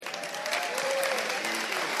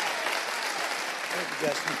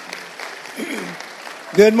Justin.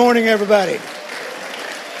 Good morning, everybody.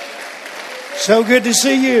 So good to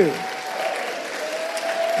see you.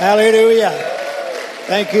 Hallelujah.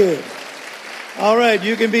 Thank you. All right,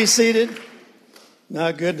 you can be seated.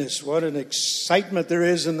 My goodness, what an excitement there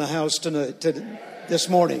is in the house tonight, this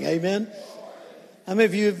morning. Amen. How many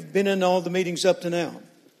of you have been in all the meetings up to now?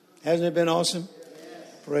 Hasn't it been awesome?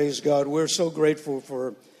 Praise God. We're so grateful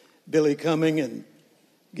for Billye coming and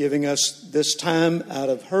giving us this time out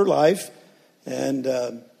of her life. And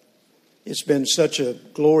it's been such a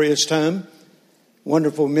glorious time.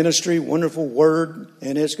 Wonderful ministry, wonderful word.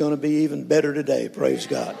 And it's going to be even better today. Praise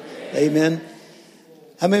God. Amen.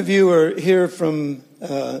 How many of you are here from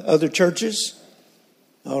other churches?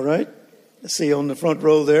 All right. I see you on the front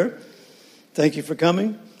row there. Thank you for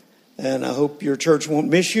coming. And I hope your church won't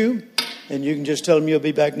miss you. And you can just tell them you'll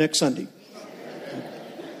be back next Sunday.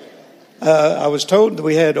 I was told that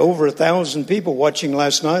we had over 1,000 people watching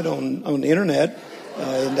last night on the internet.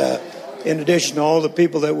 In addition to all the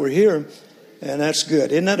people that were here. And that's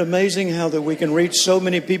good. Isn't that amazing how that we can reach so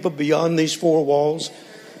many people beyond these four walls?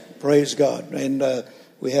 Praise God. And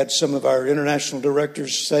we had some of our international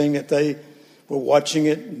directors saying that they were watching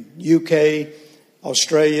it in UK,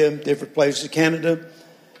 Australia, different places, Canada.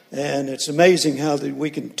 And it's amazing how that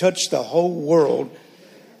we can touch the whole world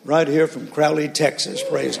right here from Crowley, Texas.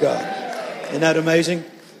 Praise God. Isn't that amazing?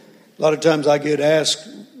 A lot of times I get asked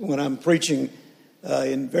when I'm preaching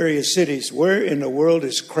in various cities, where in the world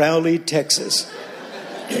is Crowley, Texas?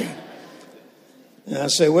 And I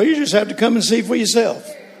say, well, you just have to come and see for yourself.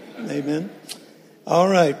 Amen. All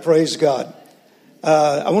right. Praise God.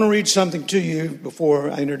 I want to read something to you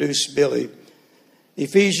before I introduce Billye.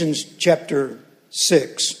 Ephesians chapter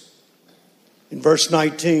 6, in verse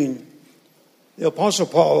 19. The Apostle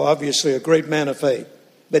Paul, obviously a great man of faith,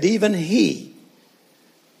 but even he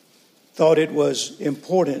thought it was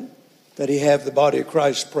important that he have the body of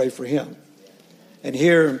Christ pray for him. And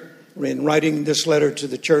here, in writing this letter to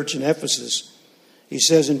the church in Ephesus, he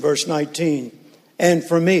says in verse 19, and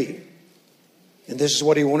for me, and this is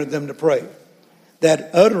what he wanted them to pray, that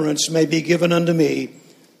utterance may be given unto me,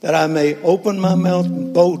 that I may open my mouth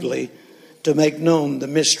boldly to make known the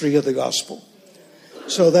mystery of the gospel.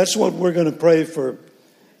 So that's what we're going to pray for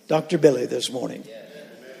Dr. Billye this morning.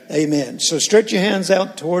 Amen. So stretch your hands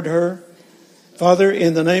out toward her. Father,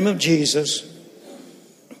 in the name of Jesus,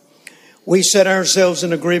 we set ourselves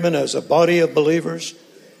in agreement as a body of believers,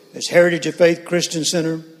 as Heritage of Faith Christian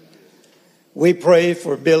Center. We pray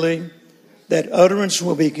for Billye that utterance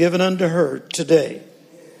will be given unto her today,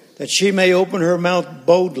 that she may open her mouth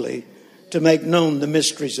boldly to make known the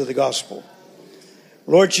mysteries of the gospel.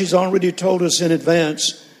 Lord, she's already told us in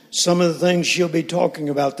advance some of the things she'll be talking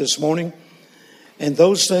about this morning. And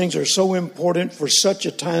those things are so important for such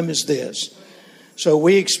a time as this. So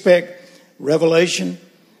we expect revelation.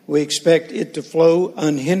 We expect it to flow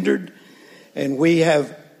unhindered. And we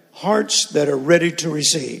have hearts that are ready to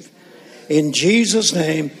receive. In Jesus'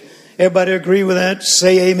 name, everybody agree with that?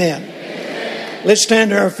 Say amen. Amen. Let's stand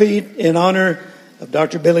to our feet in honor of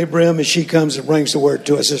Dr. Billye Brim as she comes and brings the word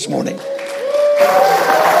to us this morning.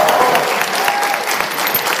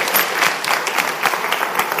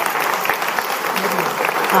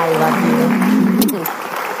 I love you.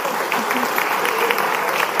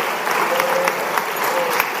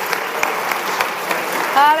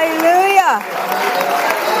 Hallelujah.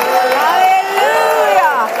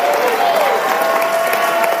 Hallelujah.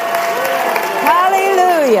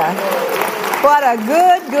 Hallelujah. What a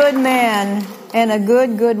good man and a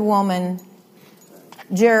good woman,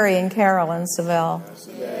 Jerry and Carolyn Savelle.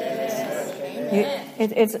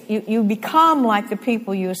 You become like the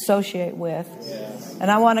people you associate with. And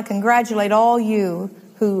I want to congratulate all you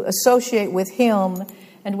who associate with him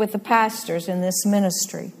and with the pastors in this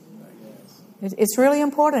ministry. It's really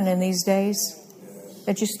important in these days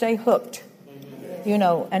that you stay hooked,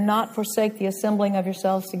 and not forsake the assembling of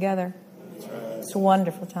yourselves together. It's a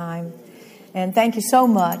wonderful time. And thank you so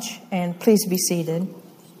much, and please be seated.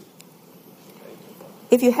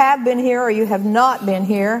 If you have been here or you have not been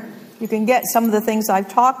here, you can get some of the things I've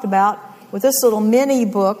talked about with this little mini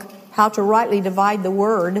book, How to Rightly Divide the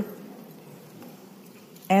Word.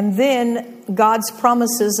 And then God's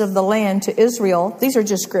promises of the land to Israel. These are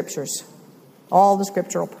just scriptures. All the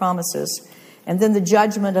scriptural promises. And then the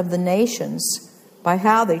judgment of the nations by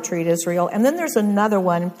how they treat Israel. And then there's another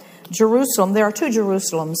one, Jerusalem. There are two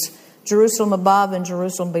Jerusalems. Jerusalem above and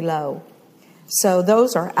Jerusalem below. So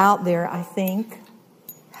those are out there, I think.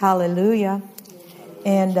 Hallelujah.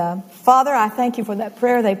 And Father, I thank you for that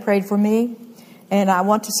prayer they prayed for me. And I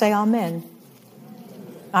want to say amen.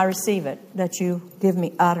 I receive it, that you give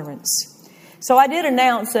me utterance. So I did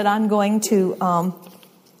announce that I'm going to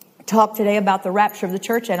talk today about the rapture of the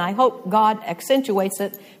church, and I hope God accentuates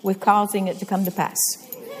it with causing it to come to pass.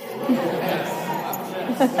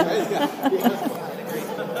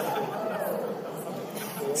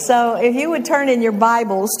 So if you would turn in your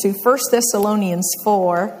Bibles to 1 Thessalonians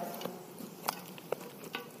 4.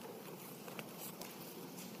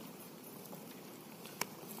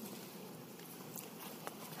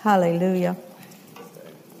 Hallelujah.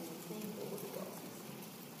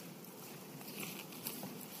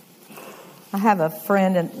 I have a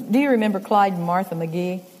friend, and do you remember Clyde and Martha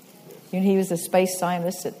McGee? You know, he was a space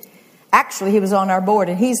scientist. Actually, he was on our board,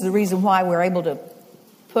 and he's the reason why we're able to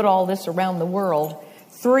put all this around the world.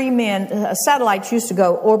 3 men, satellites used to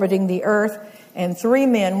go orbiting the Earth, and 3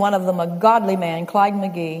 men, one of them a godly man, Clyde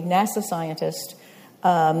McGee, NASA scientist,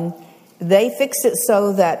 they fixed it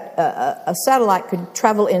so that a satellite could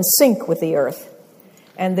travel in sync with the Earth.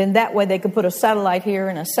 And then that way they could put a satellite here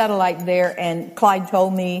and a satellite there, and Clyde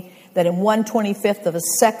told me that in 1/25th of a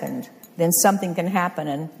second, then something can happen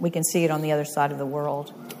and we can see it on the other side of the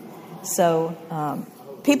world. So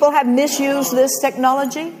people have misused this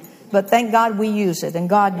technology, but thank God we use it, and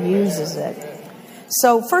God uses it.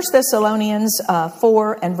 So 1 Thessalonians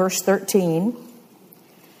 4 and verse 13.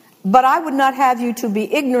 But I would not have you to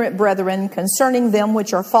be ignorant, brethren, concerning them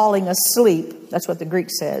which are falling asleep. That's what the Greek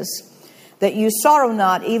says. That you sorrow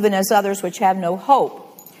not, even as others which have no hope.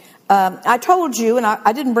 I told you, and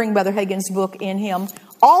I didn't bring Brother Hagin's book in him,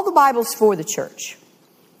 all the Bible's for the church.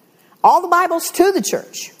 All the Bible's to the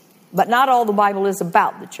church, but not all the Bible is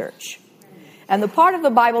about the church. And the part of the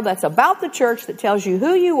Bible that's about the church that tells you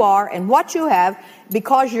who you are and what you have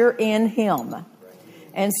because you're in Him.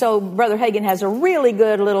 And so Brother Hagin has a really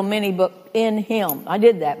good little mini book, In Him. I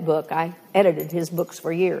did that book. I edited his books for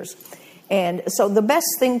years. And so the best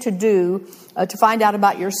thing to do to find out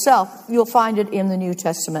about yourself, you'll find it in the New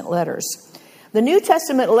Testament letters. The New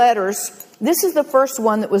Testament letters, this is the first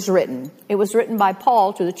one that was written. It was written by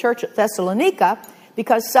Paul to the church at Thessalonica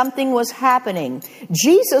because something was happening.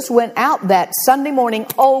 Jesus went out that Sunday morning.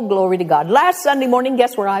 Oh, glory to God. Last Sunday morning,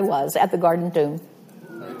 guess where I was? At the Garden Tomb.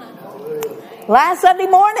 Last Sunday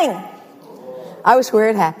morning, I was where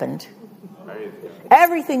it happened.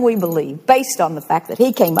 Everything we believe based on the fact that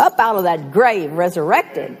He came up out of that grave,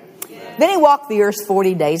 resurrected. Then He walked the earth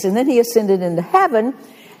 40 days, and then He ascended into heaven.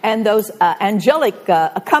 And those angelic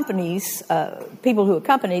people who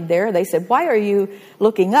accompanied there, they said, why are you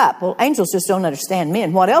looking up? Well, angels just don't understand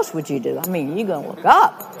men. What else would you do? I mean, you're going to look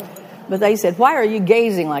up. But they said, why are you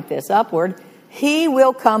gazing like this upward? He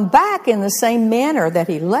will come back in the same manner that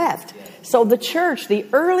He left. So the church, the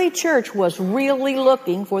early church, was really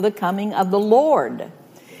looking for the coming of the Lord.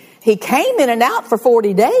 He came in and out for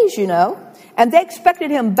 40 days, you know, and they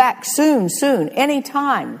expected Him back soon,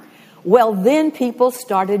 anytime. Well, then people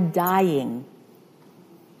started dying.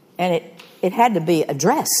 And it had to be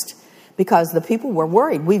addressed because the people were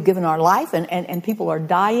worried. We've given our life and people are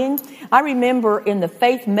dying. I remember in the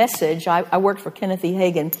faith message, I worked for Kenneth E.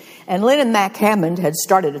 Hagin, and Lynn and Mac Hammond had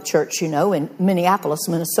started a church, you know, in Minneapolis,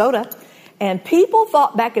 Minnesota. And people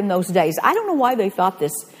thought back in those days, I don't know why they thought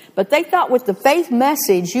this, but they thought with the faith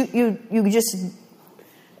message, you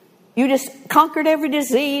just conquered every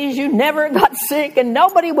disease. You never got sick and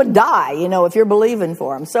nobody would die, you know, if you're believing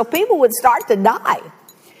for them. So people would start to die.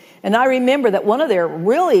 And I remember that one of their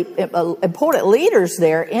really important leaders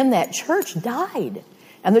there in that church died.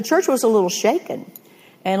 And the church was a little shaken.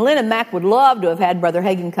 And Lynn and Mac would love to have had Brother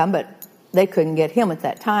Hagin come, but they couldn't get him at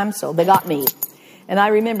that time, so they got me. And I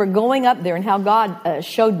remember going up there and how God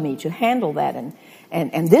showed me to handle that.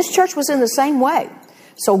 And this church was in the same way.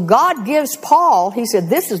 So God gives Paul, he said,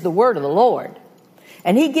 this is the word of the Lord.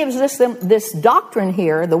 And he gives this doctrine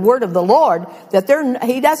here, the word of the Lord, that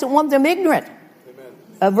he doesn't want them ignorant.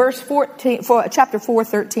 Verse 14, chapter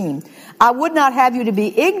 4:13. I would not have you to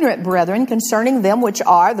be ignorant, brethren, concerning them which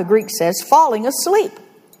are, the Greek says, falling asleep,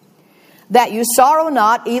 that you sorrow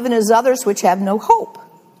not, even as others which have no hope.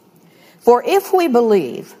 For if we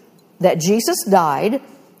believe that Jesus died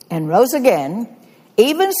and rose again,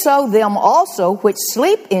 even so them also which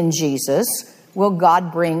sleep in Jesus will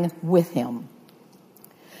God bring with Him.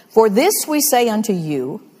 For this we say unto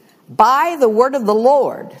you, by the word of the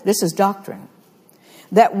Lord, this is doctrine,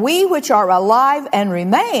 that we which are alive and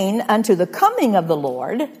remain unto the coming of the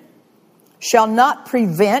Lord shall not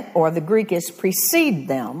prevent, or the Greek is precede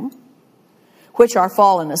them, which are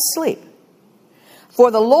fallen asleep. For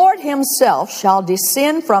the Lord Himself shall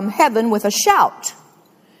descend from heaven with a shout.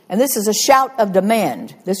 And this is a shout of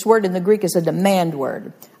demand. This word in the Greek is a demand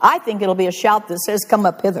word. I think it'll be a shout that says, come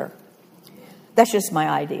up hither. That's just my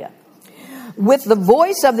idea. with the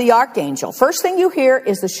voice of the archangel. First thing you hear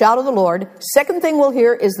is the shout of the Lord. Second thing we'll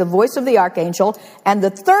hear is the voice of the archangel. And the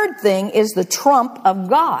third thing is the trump of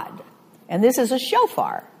God. And this is a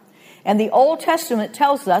shofar. And the Old Testament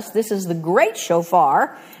tells us this is the great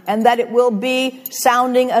shofar, and that it will be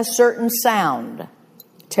sounding a certain sound,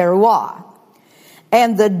 teruah.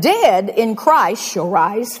 And the dead in Christ shall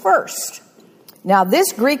rise first. Now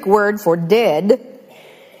this Greek word for dead,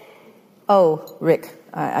 Rick,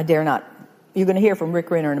 I dare not. You're going to hear from Rick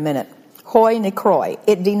Renner in a minute. Hoi nekroi.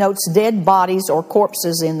 It denotes dead bodies or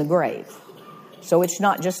corpses in the grave. So it's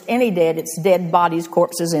not just any dead, it's dead bodies,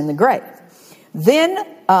 corpses in the grave. Then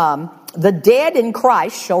the dead in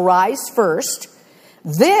Christ shall rise first.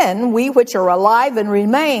 Then we which are alive and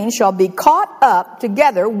remain shall be caught up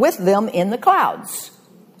together with them in the clouds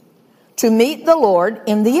to meet the Lord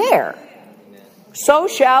in the air. So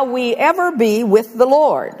shall we ever be with the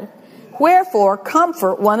Lord. Wherefore,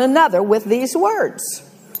 comfort one another with these words.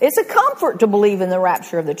 It's a comfort to believe in the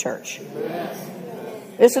rapture of the church.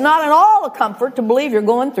 It's not at all a comfort to believe you're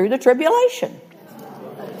going through the tribulation.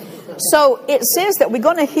 So it says that we're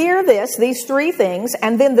going to hear these three things,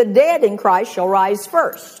 and then the dead in Christ shall rise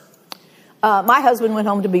first. My husband went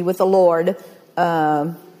home to be with the Lord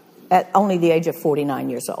at only the age of 49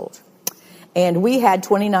 years old. And we had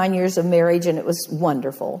 29 years of marriage, and it was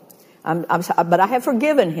wonderful. But I have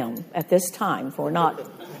forgiven him at this time for not.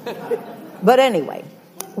 But anyway,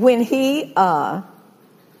 when he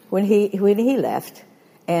left,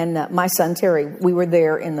 and my son Terry, we were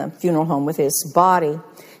there in the funeral home with his body.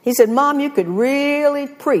 He said, "Mom, you could really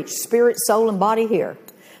preach spirit, soul, and body here,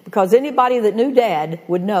 because anybody that knew Dad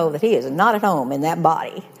would know that he is not at home in that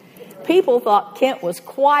body." People thought Kent was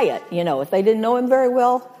quiet, if they didn't know him very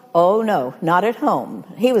well. Oh no, not at home.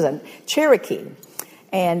 He was a Cherokee.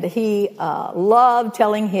 And he loved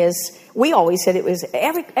telling we always said it was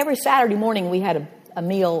every Saturday morning we had a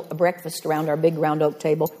meal, a breakfast around our big round oak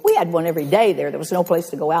table. We had one every day there. There was no place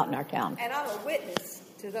to go out in our town. And I'm a witness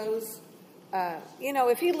to those.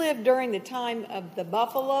 If he lived during the time of the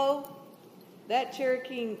buffalo, that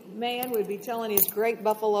Cherokee man would be telling his great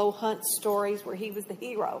buffalo hunt stories where he was the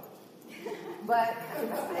hero. But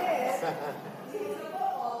instead, he was a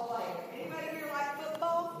football player. Anybody here like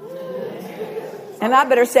football? And I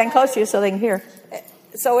better stand close to you so they can hear.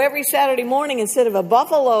 So every Saturday morning, instead of a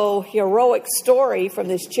buffalo heroic story from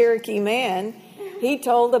this Cherokee man, he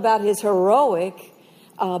told about his heroic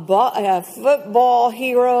football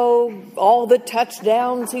hero, all the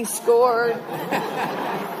touchdowns he scored.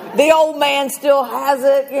 The old man still has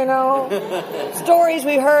it, Stories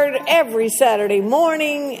we heard every Saturday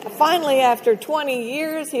morning. Finally, after 20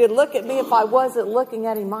 years, he would look at me if I wasn't looking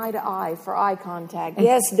at him eye to eye for eye contact.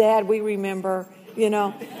 Yes, Dad, we remember.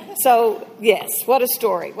 So yes, what a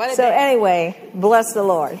story. Anyway, bless the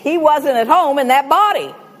Lord. He wasn't at home in that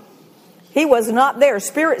body. He was not there,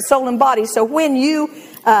 spirit, soul, and body. So when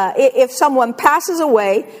if someone passes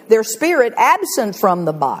away, their spirit, absent from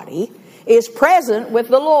the body, is present with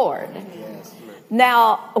the Lord.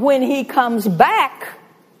 Now, when he comes back,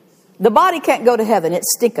 the body can't go to heaven. It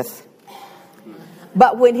stinketh.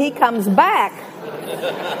 But when he comes back,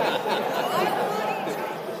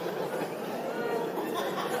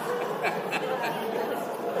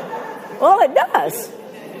 well, it does.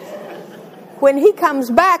 When he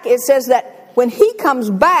comes back, it says that when he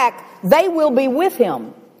comes back, they will be with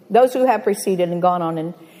him. Those who have preceded and gone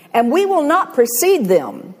on, and we will not precede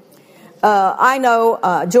them. I know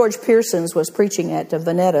George Pearsons was preaching at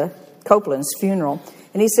Vanetta Copeland's funeral,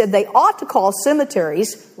 and he said they ought to call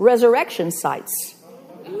cemeteries resurrection sites.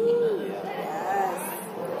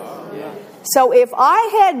 So if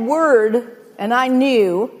I had word and I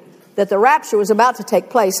knew that the rapture was about to take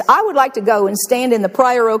place, I would like to go and stand in the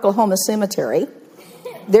Pryor, Oklahoma cemetery.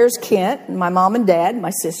 There's Kent, my mom and dad,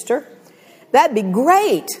 my sister. That'd be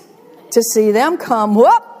great to see them come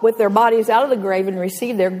with their bodies out of the grave and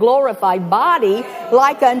receive their glorified body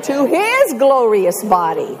like unto his glorious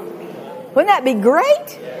body. Wouldn't that be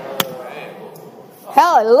great?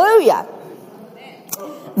 Hallelujah.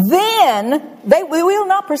 Then we will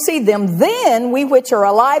not precede them. Then we which are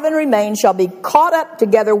alive and remain shall be caught up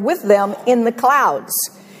together with them in the clouds.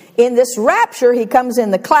 In this rapture, he comes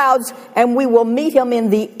in the clouds, and we will meet him in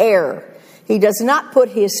the air. He does not put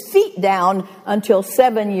his feet down until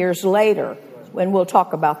 7 years later, when we'll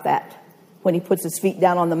talk about that, when he puts his feet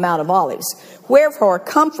down on the Mount of Olives. Wherefore,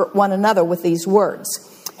 comfort one another with these words.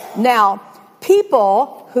 Now,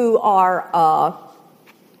 people who are,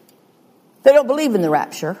 they don't believe in the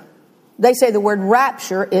rapture. They say the word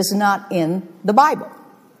rapture is not in the Bible.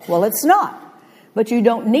 Well, it's not. But you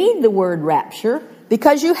don't need the word rapture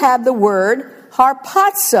because you have the word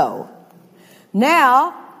harpazo.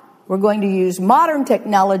 Now, we're going to use modern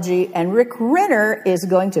technology, and Rick Renner is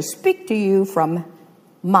going to speak to you from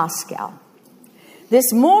Moscow.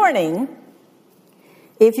 This morning,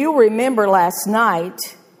 if you'll remember last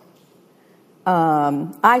night,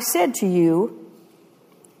 I said to you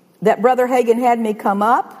that Brother Hagin had me come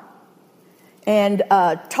up and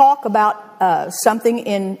talk about something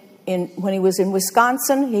when he was in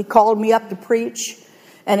Wisconsin. He called me up to preach,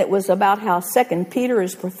 and it was about how 2 Peter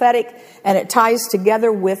is prophetic, and it ties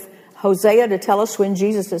together with Hosea to tell us when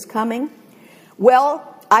Jesus is coming. Well,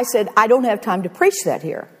 I said, I don't have time to preach that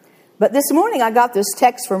here. But this morning I got this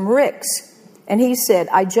text from Rick's, and he said,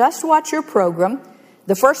 I just watched your program.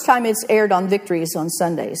 The first time it's aired on Victory is on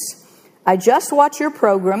Sundays. I just watched your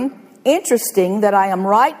program. Interesting that I am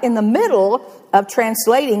right in the middle of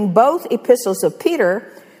translating both epistles of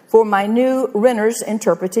Peter for my new Renner's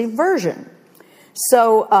interpretive version.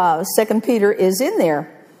 So 2 Peter is in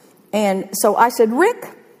there. And so I said,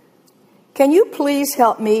 Rick, can you please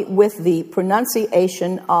help me with the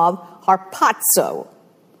pronunciation of harpazo?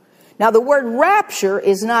 Now, the word rapture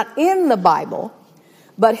is not in the Bible,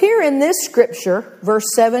 but here in this scripture, verse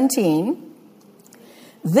 17,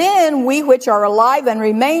 then we which are alive and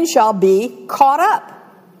remain shall be caught up.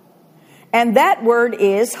 And that word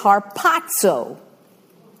is harpazo,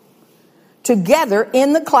 together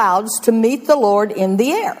in the clouds to meet the Lord in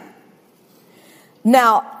the air.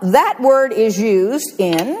 Now, that word is used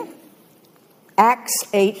in Acts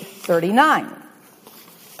 8:39.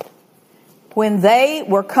 When they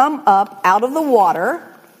were come up out of the water,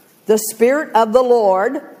 the Spirit of the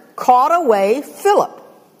Lord caught away Philip.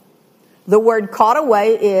 The word caught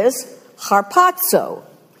away is harpazo.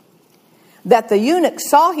 That the eunuch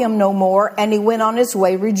saw him no more, and he went on his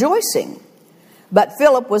way rejoicing. But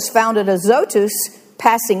Philip was found at Azotus,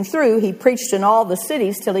 passing through. He preached in all the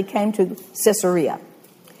cities till he came to Caesarea.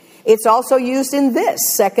 It's also used in this,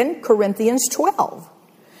 2 Corinthians 12.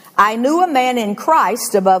 I knew a man in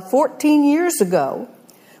Christ above 14 years ago,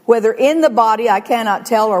 whether in the body I cannot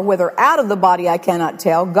tell, or whether out of the body I cannot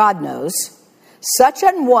tell, God knows. Such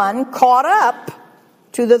an one caught up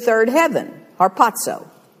to the third heaven, harpazo.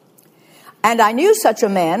 And I knew such a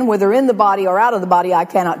man, whether in the body or out of the body I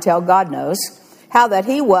cannot tell, God knows, how that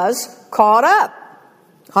he was caught up,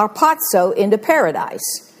 harpazo, into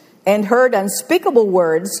paradise, and heard unspeakable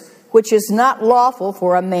words which is not lawful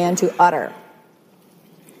for a man to utter.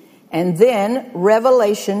 And then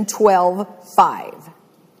Revelation 12:5.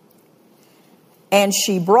 And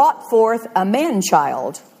she brought forth a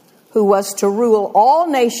man-child who was to rule all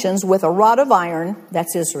nations with a rod of iron,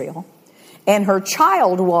 that's Israel. And her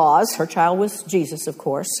child was Jesus, of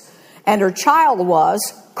course, and her child was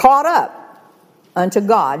caught up unto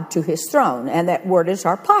God to his throne. And that word is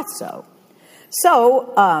harpazo.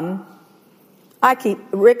 So,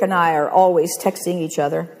 Rick and I are always texting each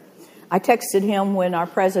other. I texted him when our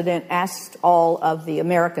president asked all of the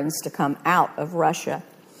Americans to come out of Russia.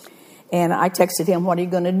 And I texted him, what are you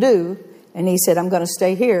going to do? And he said, I'm going to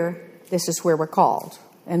stay here. This is where we're called.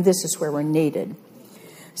 And this is where we're needed.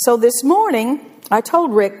 So this morning, I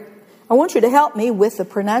told Rick, I want you to help me with the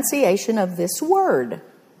pronunciation of this word.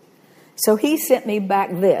 So he sent me back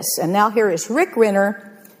this. And now here is Rick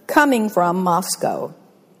Renner coming from Moscow.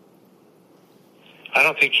 I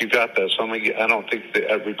don't think you got that, so I don't think that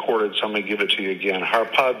I recorded, so I'm going to give it to you again.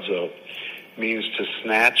 Harpazo means to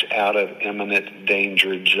snatch out of imminent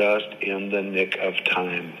danger just in the nick of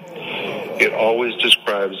time. It always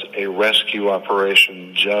describes a rescue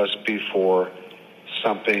operation just before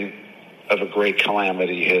something of a great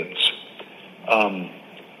calamity hits.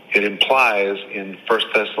 It implies in 1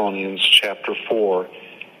 Thessalonians chapter 4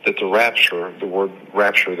 that the rapture, the word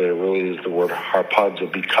rapture there really is the word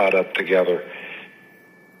harpazo, be caught up together.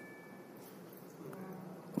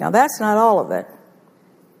 Now, that's not all of it.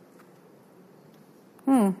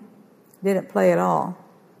 Didn't play it all.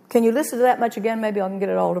 Can you listen to that much again? Maybe I can get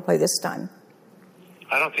it all to play this time.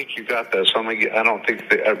 I don't think you got that, so I don't think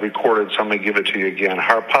that I recorded, so I'm going to give it to you again.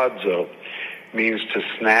 Harpazo means to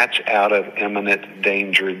snatch out of imminent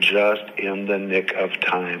danger just in the nick of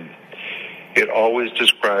time. It always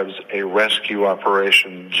describes a rescue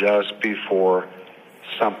operation just before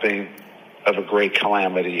something of a great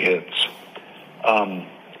calamity hits.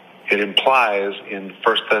 It implies in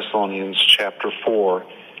 1 Thessalonians chapter 4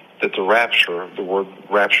 that the rapture, the word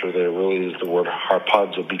rapture there really is the word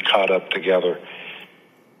harpazo, be caught up together.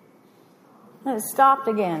 It stopped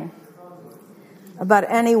again. But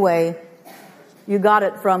anyway, you got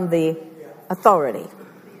it from the authority.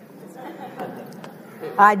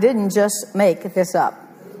 I didn't just make this up.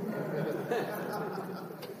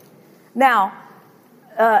 Now,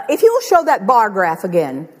 if you will show that bar graph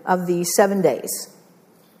again of the 7 days,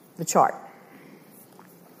 the chart.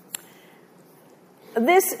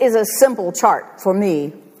 This is a simple chart for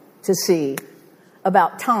me to see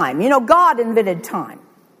about time. You know, God invented time.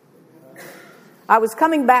 I was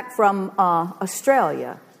coming back from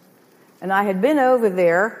Australia, and I had been over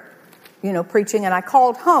there, you know, preaching, and I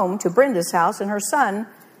called home to Brenda's house, and her son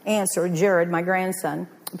answered, Jared, my grandson.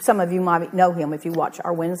 Some of you might know him if you watch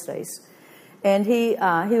our Wednesdays. And he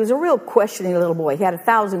was a real questioning little boy. He had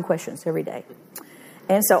 1,000 questions every day.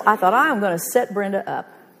 And so I thought, I'm going to set Brenda up.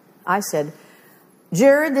 I said,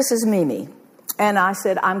 Jared, this is Mimi. And I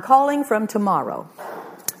said, I'm calling from tomorrow.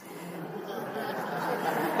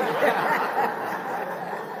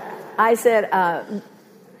 I said,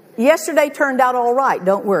 yesterday turned out all right.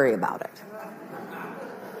 Don't worry about it.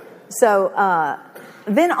 So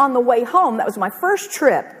then on the way home, that was my first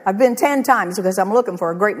trip. I've been 10 times because I'm looking for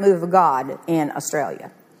a great move of God in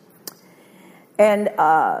Australia. And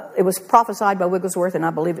it was prophesied by Wigglesworth, and I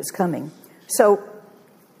believe it's coming. So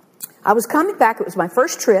I was coming back. It was my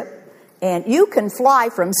first trip. And you can fly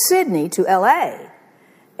from Sydney to L.A.,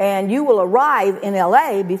 and you will arrive in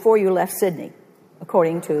L.A. before you left Sydney,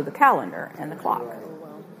 according to the calendar and the clock.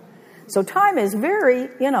 So time is very,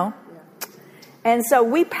 you know. And so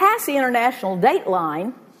we passed the international date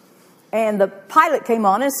line, and the pilot came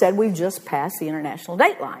on and said, we've just passed the international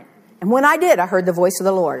date line. And when I did, I heard the voice of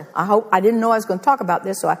the Lord. I didn't know I was going to talk about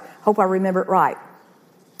this, so I hope I remember it right.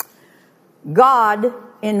 God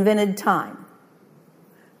invented time.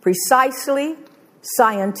 Precisely,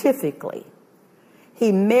 scientifically.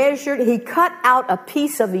 He cut out a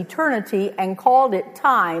piece of eternity and called it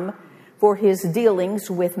time for his dealings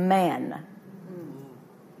with man.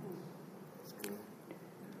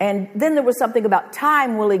 And then there was something about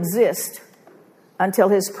time will exist until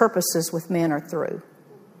his purposes with man are through.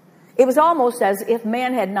 It was almost as if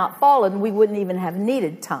man had not fallen, we wouldn't even have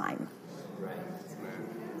needed time.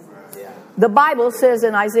 The Bible says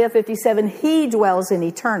in Isaiah 57, he dwells in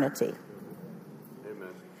eternity. Amen.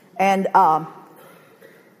 And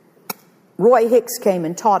Roy Hicks came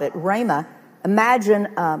and taught at Rhema. Imagine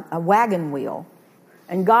a wagon wheel.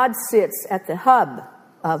 And God sits at the hub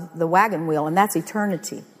of the wagon wheel, and that's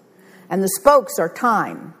eternity. And the spokes are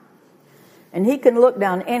time. And he can look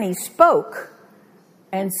down any spoke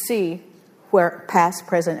and see where past,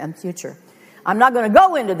 present, and future. I'm not going to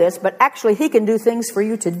go into this, but actually he can do things for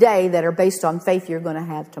you today that are based on faith you're going to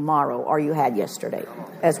have tomorrow or you had yesterday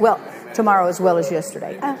as well. Tomorrow as well as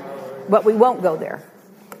yesterday. But we won't go there.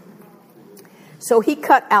 So he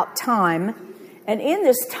cut out time. And in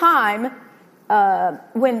this time,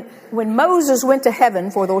 when Moses went to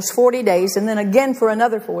heaven for those 40 days and then again for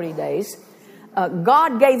another 40 days,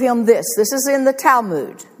 God gave him this. This is in the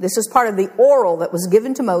Talmud. This is part of the oral that was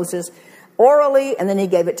given to Moses orally, and then he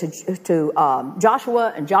gave it to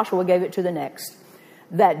Joshua, and Joshua gave it to the next.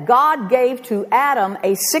 That God gave to Adam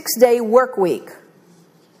a 6-day work week.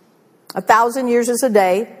 1,000 years is a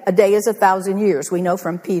day is 1,000 years. We know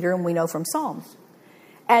from Peter and we know from Psalms.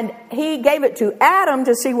 And he gave it to Adam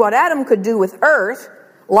to see what Adam could do with earth,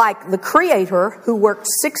 like the Creator who worked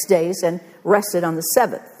 6 days and rested on the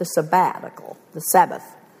seventh, the sabbatical, the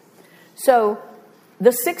Sabbath. So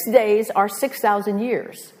the 6 days are 6,000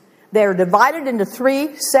 years. They're divided into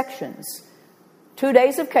 3 sections. 2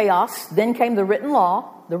 days of chaos, then came the written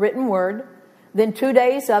law, the written word, then 2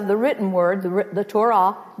 days of the written word, the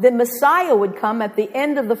Torah. Then Messiah would come at the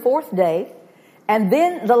end of the 4th day, and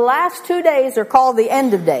then the last 2 days are called the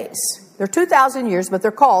end of days. They're 2,000 years, but they're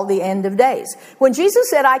called the end of days. When Jesus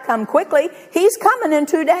said, I come quickly, he's coming in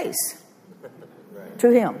 2 days. To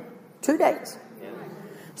him. 2 days.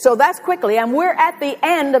 So that's quickly, and we're at the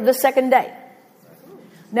end of the 2nd day.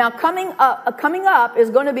 Now, coming up is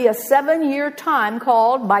going to be a 7-year time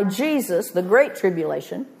called by Jesus, the Great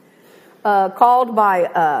Tribulation, called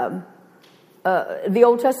by, the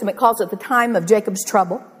Old Testament calls it the time of Jacob's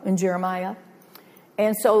trouble in Jeremiah.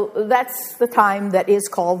 And so that's the time that is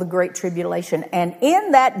called the Great Tribulation. And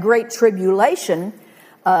in that Great Tribulation,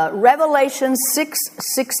 Revelation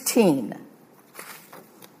 6:16.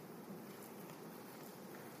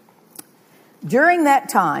 During that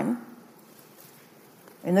time,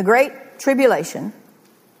 in the Great Tribulation,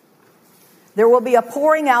 there will be a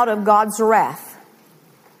pouring out of God's wrath.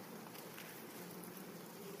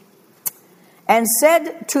 And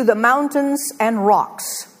said to the mountains and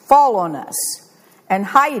rocks, fall on us and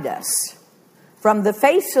hide us from the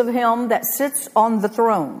face of him that sits on the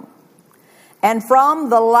throne and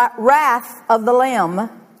from the wrath of the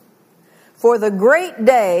Lamb, for the great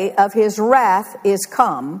day of his wrath is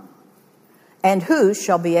come, and who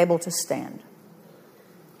shall be able to stand?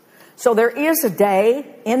 So there is a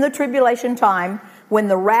day in the tribulation time when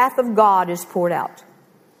the wrath of God is poured out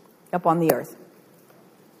upon the earth.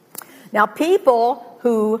 Now, people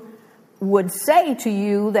who would say to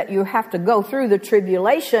you that you have to go through the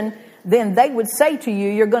tribulation, then they would say to you,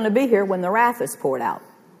 you're going to be here when the wrath is poured out.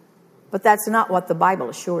 But that's not what the Bible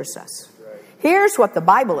assures us. Here's what the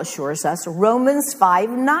Bible assures us, Romans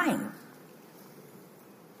 5:9.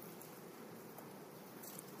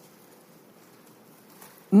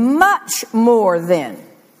 Much more then,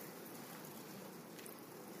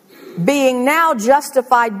 being now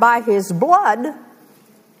justified by his blood,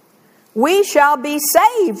 we shall be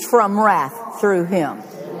saved from wrath through him.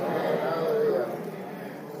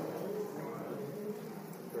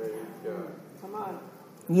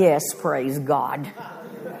 Yes, praise God.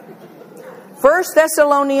 1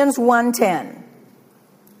 Thessalonians 1:10.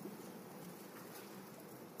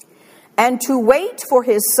 And to wait for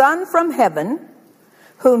his Son from heaven,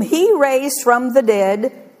 whom he raised from the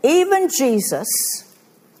dead, even Jesus,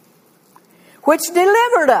 which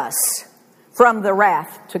delivered us from the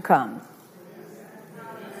wrath to come.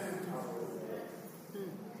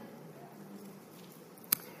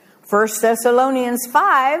 First Thessalonians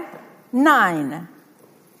 5:9.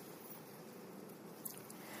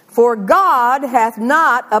 For God hath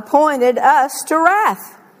not appointed us to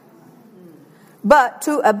wrath, but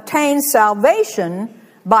to obtain salvation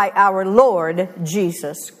by our Lord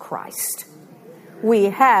Jesus Christ.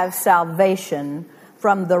 We have salvation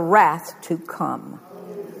from the wrath to come.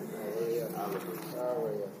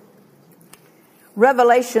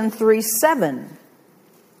 Revelation 3:7.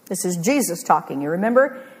 This is Jesus talking. You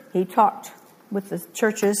remember? He talked with the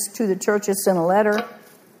churches, to the churches in a letter.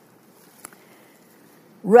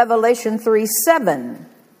 Revelation 3:7.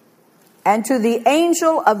 And to the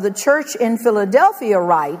angel of the church in Philadelphia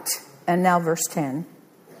write, and now verse 10.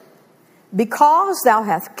 Because thou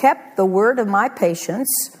hast kept the word of my patience,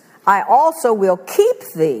 I also will keep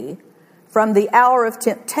thee from the hour of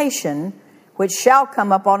temptation, which shall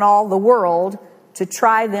come upon all the world to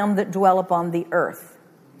try them that dwell upon the earth.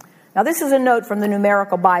 Now this is a note from the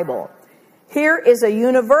Numerical Bible. Here is a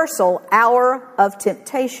universal hour of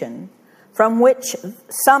temptation from which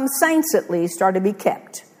some saints at least are to be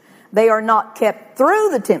kept. They are not kept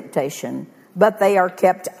through the temptation, but they are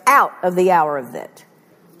kept out of the hour of it,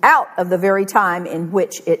 out of the very time in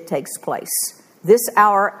which it takes place. This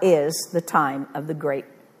hour is the time of the great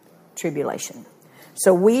tribulation.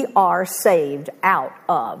 So we are saved out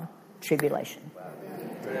of tribulation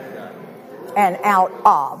and out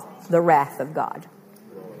of the wrath of God.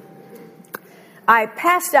 I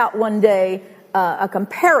passed out one day a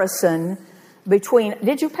comparison between...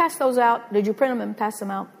 Did you pass those out? Did you print them and pass them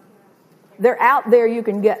out? They're out there. You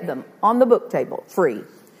can get them on the book table, free.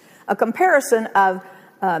 A comparison of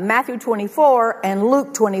Matthew 24 and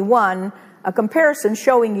Luke 21, a comparison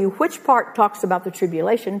showing you which part talks about the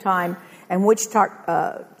tribulation time and which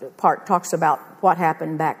part talks about what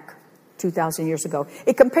happened back 2,000 years ago.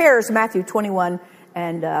 It compares Matthew 21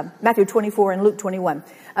 and Matthew 24 and Luke 21.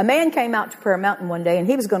 A man came out to Prayer Mountain one day, and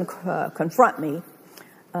he was going to confront me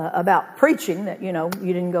about preaching that, you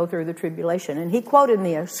didn't go through the tribulation. And he quoted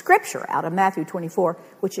me a scripture out of Matthew 24,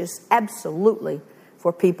 which is absolutely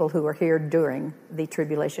for people who are here during the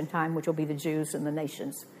tribulation time, which will be the Jews and the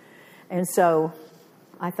nations. And so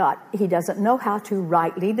I thought, he doesn't know how to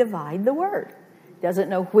rightly divide the word. Doesn't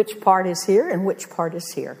know which part is here and which part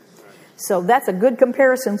is here. So that's a good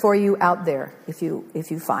comparison for you out there if you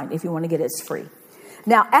want to get it, it's free.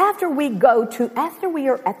 Now, after we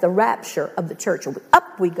are at the rapture of the church,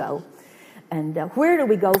 up we go. And where do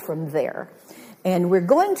we go from there? And we're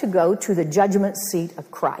going to go to the judgment seat of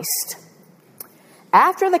Christ.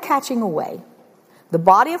 After the catching away, the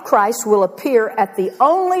body of Christ will appear at the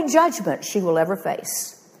only judgment she will ever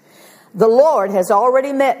face. The Lord has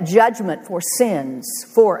already met judgment for sins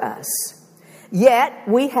for us. Yet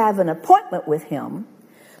we have an appointment with him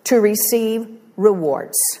to receive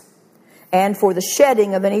rewards and for the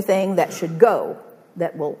shedding of anything that should go,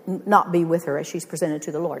 that will not be with her as she's presented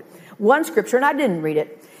to the Lord. One scripture, and I didn't read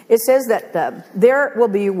it, it says that there will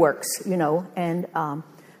be works, and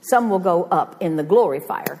some will go up in the glory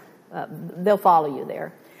fire. They'll follow you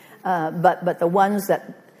there. But the ones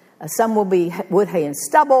that, some will be wood, hay, and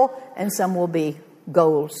stubble, and some will be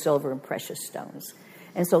gold, silver, and precious stones.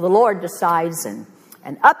 And so the Lord decides, and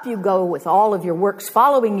up you go with all of your works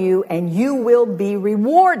following you, and you will be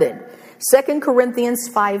rewarded. 2 Corinthians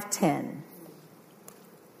 5:10.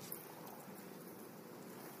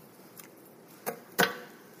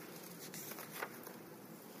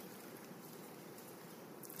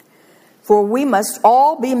 For we must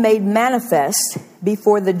all be made manifest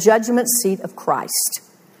before the judgment seat of Christ,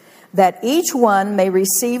 that each one may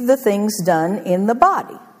receive the things done in the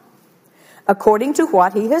body, according to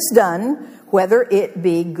what he has done, whether it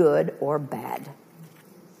be good or bad.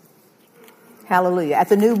 Hallelujah. At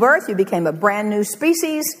the new birth, you became a brand new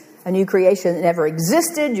species, a new creation that never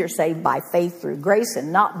existed. You're saved by faith through grace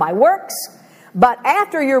and not by works. But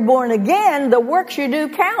after you're born again, the works you do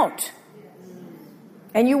count.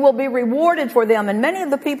 And you will be rewarded for them. And many of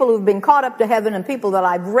the people who've been caught up to heaven and people that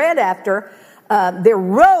I've read after, their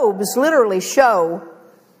robes literally show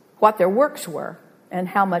what their works were and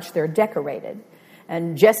how much they're decorated.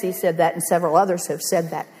 And Jesse said that, and several others have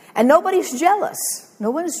said that. And nobody's jealous.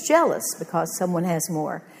 No one is jealous because someone has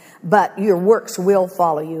more. But your works will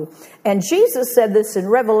follow you. And Jesus said this in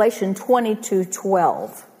Revelation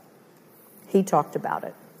 22:12. He talked about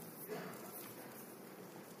it.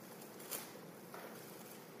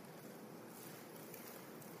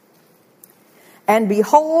 And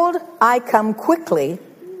behold, I come quickly,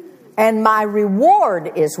 and my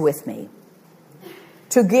reward is with me,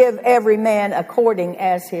 to give every man according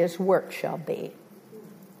as his work shall be.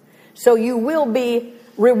 So you will be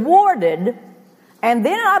rewarded, and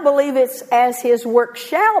then I believe it's as his work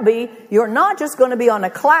shall be. You're not just going to be on a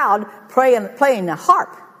cloud playing the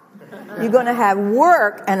harp. You're going to have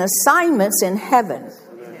work and assignments in heaven.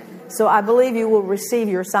 So I believe you will receive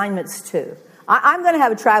your assignments too. I'm going to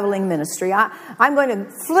have a traveling ministry. I'm going to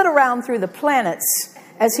flit around through the planets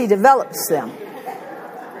as he develops them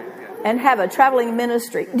and have a traveling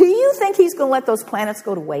ministry. Do you think he's going to let those planets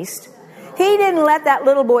go to waste? He didn't let that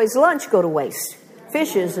little boy's lunch go to waste.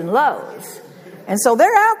 Fishes and loaves. And so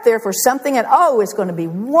they're out there for something, and it's going to be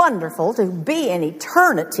wonderful to be in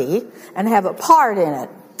eternity and have a part in it.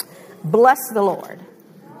 Bless the Lord.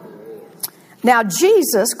 Now,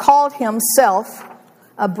 Jesus called himself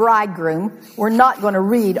a bridegroom. We're not going to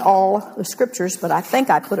read all the scriptures, but I think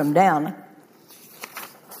I put them down.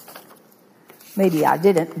 Maybe I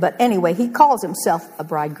didn't. But anyway, he calls himself a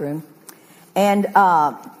bridegroom. And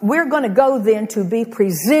we're going to go then to be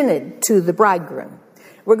presented to the bridegroom.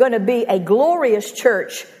 We're going to be a glorious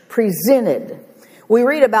church presented. We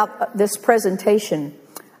read about this presentation,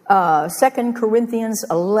 2 Corinthians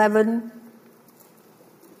 11,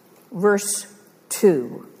 verse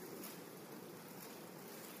 2.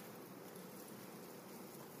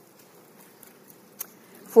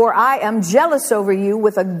 For I am jealous over you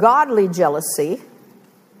with a godly jealousy,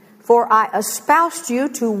 for I espoused you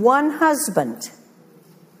to one husband.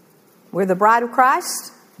 We're the bride of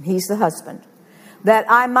Christ, and he's the husband. That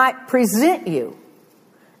I might present you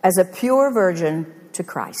as a pure virgin to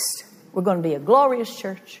Christ. We're going to be a glorious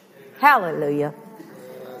church. Hallelujah.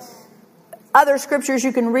 Other scriptures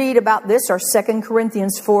you can read about this are 2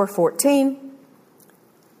 Corinthians 4:14.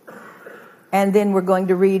 And then we're going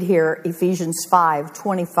to read here Ephesians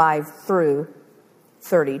 5:25 through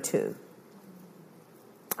 32.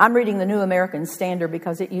 I'm reading the New American Standard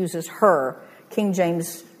because it uses her. King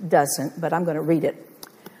James doesn't, but I'm going to read it.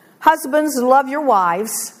 Husbands, love your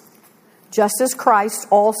wives, just as Christ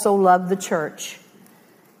also loved the church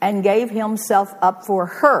and gave himself up for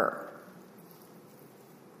her.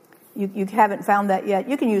 You haven't found that yet?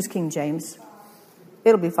 You can use King James.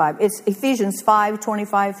 It'll be 5. It's Ephesians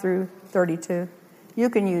 5:25 through 32. You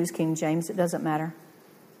can use King James. It doesn't matter.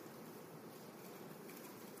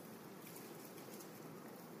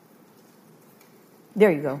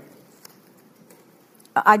 There you go.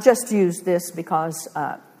 I just used this because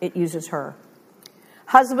it uses her.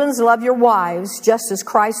 Husbands, love your wives, just as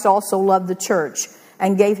Christ also loved the church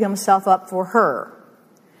and gave himself up for her,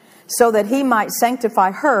 so that he might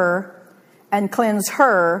sanctify her and cleanse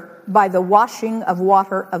her by the washing of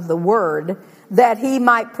water of the word, that he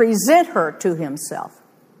might present her to himself,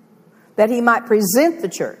 that he might present the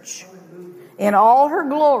church in all her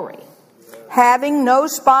glory, having no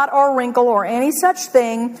spot or wrinkle or any such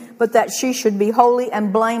thing, but that she should be holy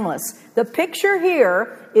and blameless. The picture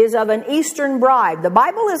here is of an Eastern bride. The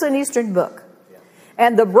Bible is an Eastern book.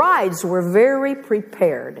 And the brides were very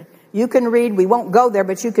prepared. You can read, we won't go there,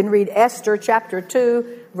 but you can read Esther chapter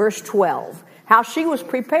 2, verse 12. How she was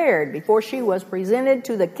prepared before she was presented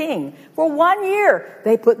to the king. For 1 year,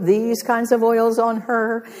 they put these kinds of oils on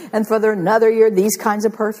her. And for another year, these kinds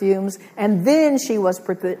of perfumes. And then she was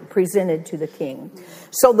presented to the king.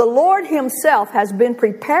 So the Lord himself has been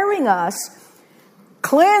preparing us,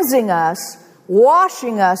 cleansing us,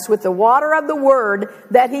 washing us with the water of the word,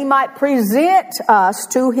 that he might present us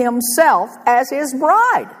to himself as his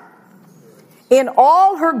bride. In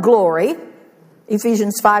all her glory,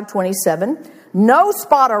 Ephesians 5:27, no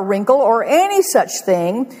spot or wrinkle or any such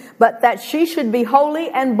thing, but that she should be holy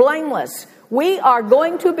and blameless. We are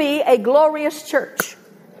going to be a glorious church.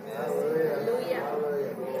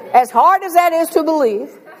 As hard as that is to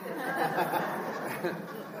believe,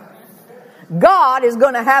 God is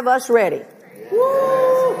going to have us ready.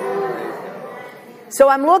 So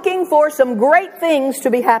I'm looking for some great things to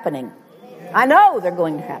be happening. I know they're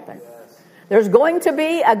going to happen. There's going to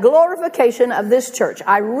be a glorification of this church.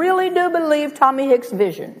 I really do believe Tommy Hicks'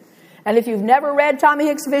 vision. And if you've never read Tommy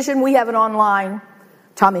Hicks' vision, we have it online.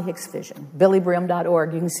 Tommy Hicks' vision.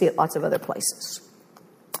 BillyeBrim.org. You can see it lots of other places.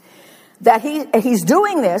 That he's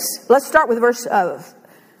doing this. Let's start with verse of.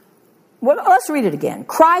 Well, let's read it again.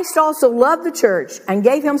 Christ also loved the church and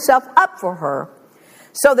gave himself up for her,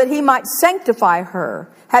 so that he might sanctify her,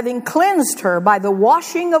 having cleansed her by the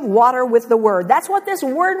washing of water with the word. That's what this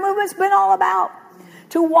word movement's been all about.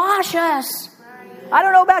 To wash us. I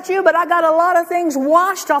don't know about you, but I got a lot of things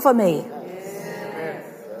washed off of me.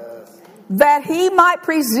 That he might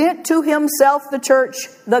present to himself the church,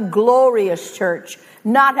 the glorious church,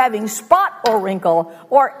 not having spot or wrinkle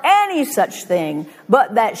or any such thing,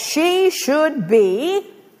 but that she should be...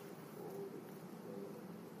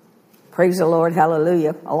 Praise the Lord,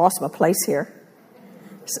 hallelujah. I lost my place here.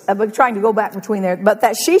 I've been trying to go back between there. But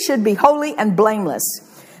that she should be holy and blameless.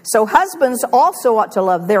 So husbands also ought to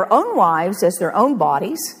love their own wives as their own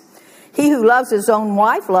bodies. He who loves his own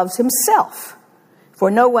wife loves himself. For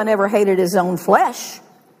no one ever hated his own flesh,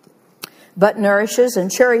 but nourishes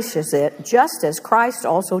and cherishes it, just as Christ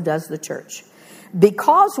also does the church.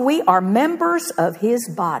 Because we are members of his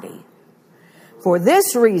body. For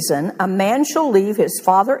this reason, a man shall leave his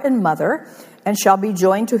father and mother, and shall be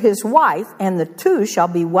joined to his wife, and the two shall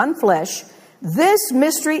be one flesh. This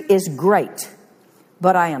mystery is great,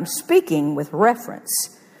 but I am speaking with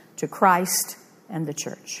reference to Christ and the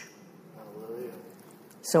church.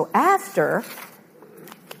 So after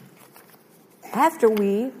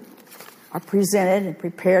we are presented and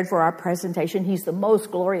prepared for our presentation, he's the most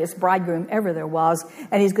glorious bridegroom ever there was,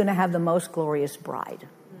 and he's going to have the most glorious bride.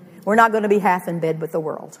 We're not going to be half in bed with the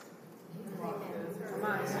world.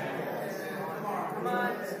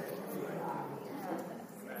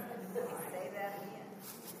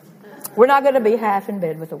 We're not going to be half in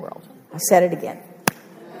bed with the world. I said it again.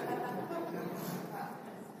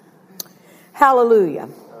 Hallelujah.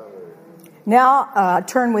 Now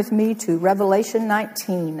turn with me to Revelation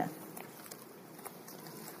 19.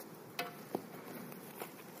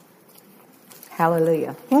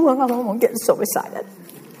 Hallelujah. I'm getting so excited.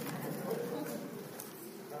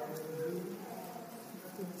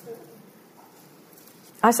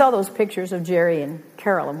 I saw those pictures of Jerry and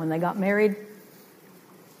Carolyn when they got married.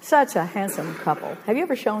 Such a handsome couple. Have you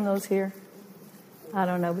ever shown those here? I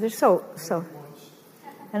don't know, but they're so.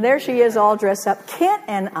 And there she is all dressed up. Kent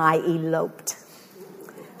and I eloped.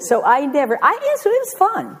 So it was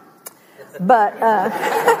fun. But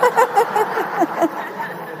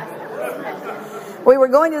we were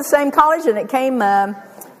going to the same college, and it came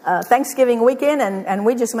Thanksgiving weekend, and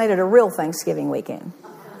we just made it a real Thanksgiving weekend.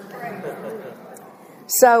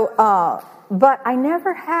 So, but I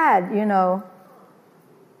never had,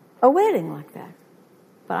 a wedding like that.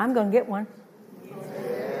 But I'm going to get one.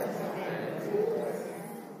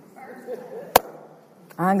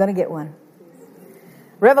 I'm going to get one.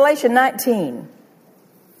 Revelation 19.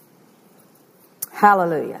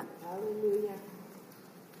 Hallelujah. Hallelujah.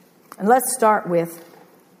 And let's start with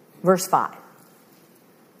verse 5.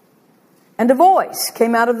 And a voice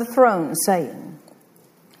came out of the throne saying,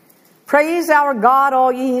 Praise our God,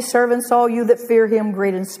 all ye his servants, all you that fear him,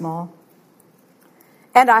 great and small.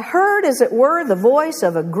 And I heard, as it were, the voice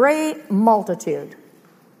of a great multitude,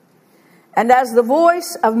 and as the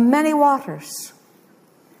voice of many waters,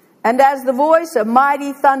 and as the voice of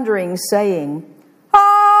mighty thundering, saying,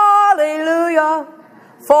 Hallelujah,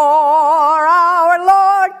 for our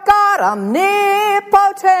Lord God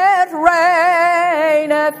omnipotent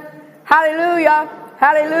reigneth. Hallelujah,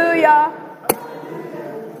 hallelujah.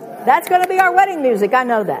 That's going to be our wedding music. I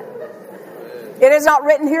know that. It is not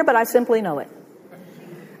written here, but I simply know it.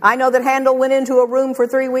 I know that Handel went into a room for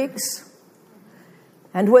 3 weeks,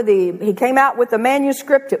 and when he came out with the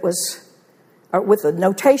manuscript, with the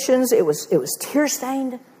notations, it was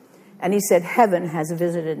tear-stained, and he said, Heaven has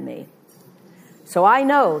visited me. So I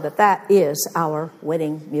know that is our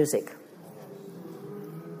wedding music.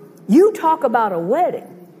 You talk about a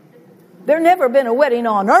wedding. There's never been a wedding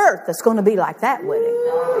on earth that's going to be like that wedding.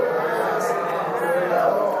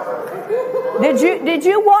 Did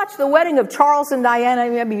you watch the wedding of Charles and Diana?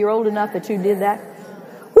 Maybe you're old enough that you did that.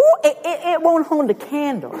 Ooh, it won't hold a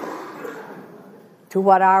candle to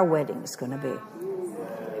what our wedding is going to be.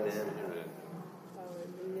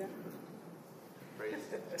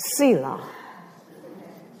 Selah.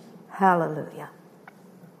 Hallelujah.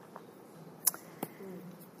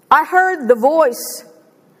 I heard the voice,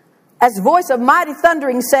 as voice of mighty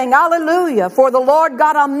thundering, saying, Alleluia, for the Lord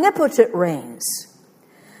God omnipotent reigns.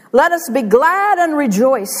 Let us be glad and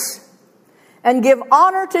rejoice, and give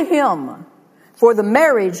honor to him, for the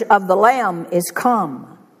marriage of the Lamb is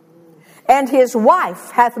come, and his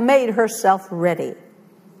wife hath made herself ready.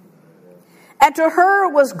 And to her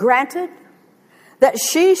was granted that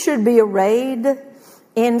she should be arrayed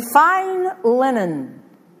in fine linen,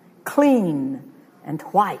 clean and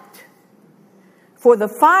white. For the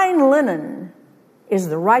fine linen is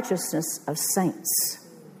the righteousness of saints.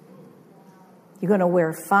 You're going to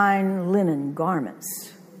wear fine linen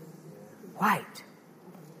garments, white.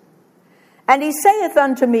 And he saith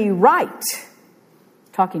unto me, Write,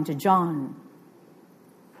 talking to John.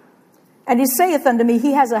 And he saith unto me,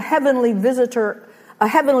 he has a heavenly visitor, a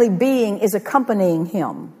heavenly being is accompanying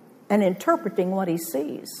him and interpreting what he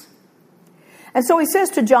sees. And so he says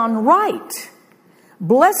to John, Write,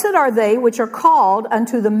 Blessed are they which are called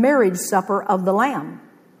unto the marriage supper of the Lamb.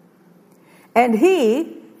 And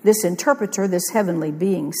he, this interpreter, this heavenly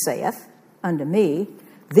being, saith unto me,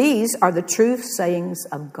 These are the truth sayings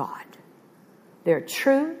of God. They're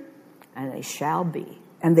true, and they shall be.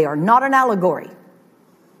 And they are not an allegory.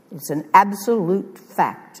 It's an absolute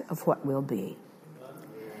fact of what will be.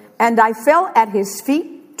 And I fell at his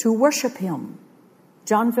feet to worship him.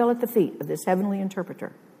 John fell at the feet of this heavenly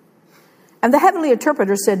interpreter. And the heavenly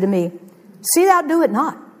interpreter said to me, See thou do it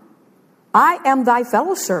not. I am thy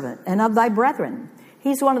fellow servant and of thy brethren.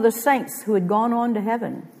 He's one of the saints who had gone on to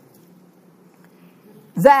heaven.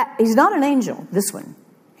 That he's not an angel, this one.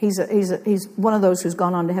 He's one of those who's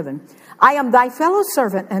gone on to heaven. I am thy fellow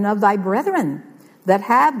servant and of thy brethren that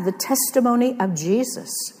have the testimony of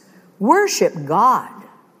Jesus. Worship God.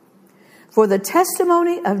 For the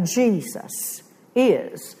testimony of Jesus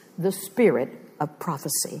is the spirit of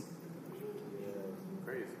prophecy.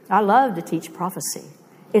 I love to teach prophecy.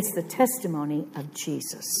 It's the testimony of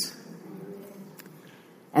Jesus.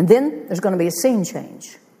 And then there's going to be a scene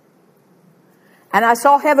change. And I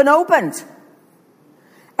saw heaven opened,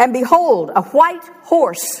 and behold, a white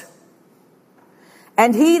horse.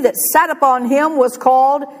 And he that sat upon him was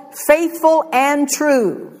called Faithful and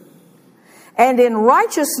True. And in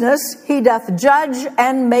righteousness he doth judge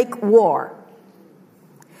and make war.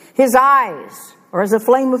 His eyes are as a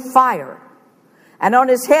flame of fire, and on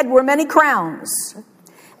his head were many crowns.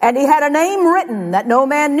 And he had a name written that no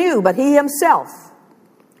man knew but he himself.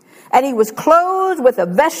 And he was clothed with a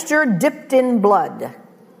vesture dipped in blood.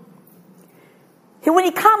 When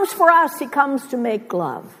he comes for us, he comes to make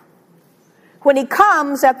love. When he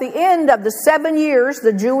comes at the end of the 7 years,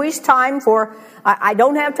 the Jewish time for, I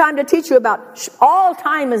don't have time to teach you about, all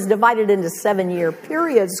time is divided into 7-year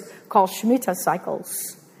periods called Shemitah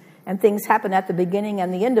cycles. And things happen at the beginning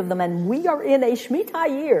and the end of them. And we are in a Shemitah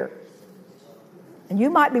year. And you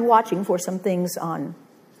might be watching for some things on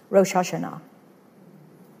Rosh Hashanah.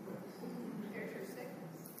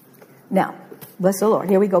 Now, bless the Lord.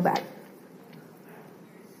 Here we go back.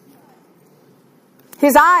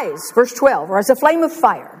 His eyes, verse 12, are as a flame of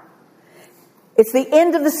fire. It's the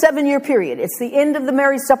end of the 7-year period. It's the end of the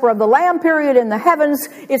marriage supper of the Lamb period in the heavens.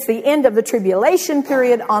 It's the end of the tribulation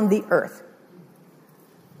period on the earth.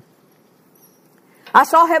 I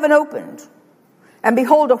saw heaven opened, and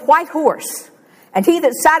behold, a white horse. And he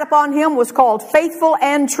that sat upon him was called Faithful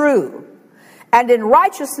and True. And in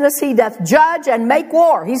righteousness he doth judge and make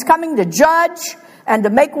war. He's coming to judge and to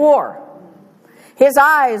make war. His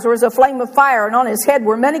eyes were as a flame of fire, and on his head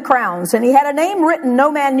were many crowns. And he had a name written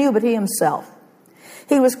no man knew but he himself.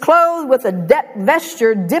 He was clothed with a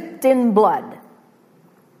vesture dipped in blood.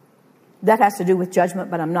 That has to do with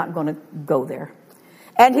judgment, but I'm not going to go there.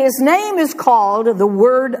 And his name is called the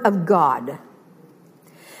Word of God.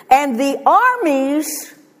 And the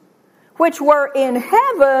armies which were in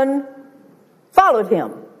heaven followed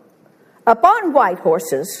him upon white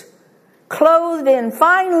horses, clothed in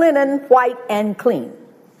fine linen, white and clean.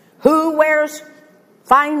 Who wears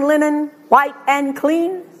fine linen, white and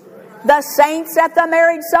clean? The saints at the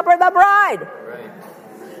marriage supper of the bride.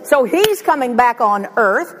 So he's coming back on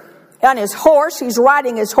earth on his horse. He's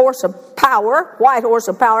riding his horse of power, white horse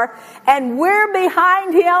of power, and we're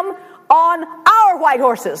behind him on our white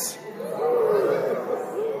horses.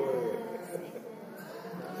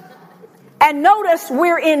 And notice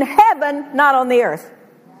we're in heaven, not on the earth.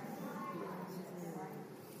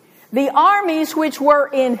 The armies which were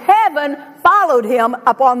in heaven followed him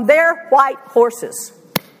upon their white horses.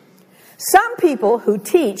 Some people who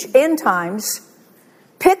teach end times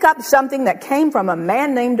pick up something that came from a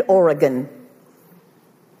man named Oregon.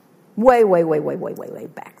 Way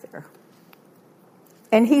back there.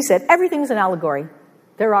 And he said, everything's an allegory.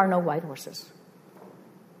 There are no white horses.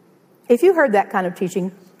 If you heard that kind of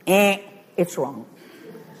teaching, it's wrong.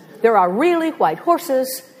 There are really white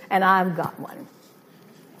horses, and I've got one.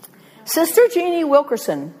 Sister Jeannie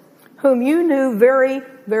Wilkerson, whom you knew very,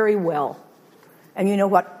 very well, and you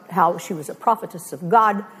know how she was a prophetess of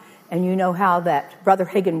God, and you know how that Brother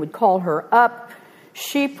Hagin would call her up.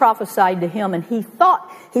 She prophesied to him, and he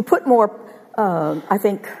thought he put more,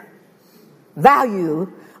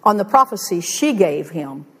 value on the prophecy she gave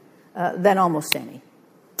him than almost any.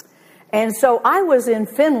 And so I was in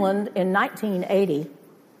Finland in 1980,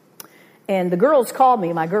 and the girls called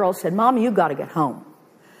me. My girls said, Mom, you got to get home.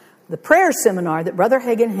 The prayer seminar that Brother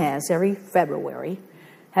Hagin has every February,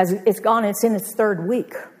 it's in its third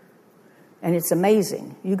week. And it's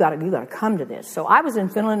amazing. You got to come to this. So I was in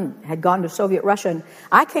Finland, had gone to Soviet Russia, and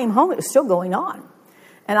I came home. It was still going on.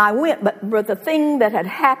 And I went, but the thing that had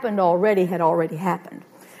happened already had already happened.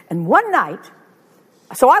 And one night,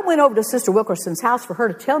 so I went over to Sister Wilkerson's house for her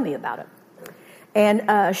to tell me about it.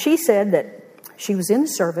 And she said that she was in the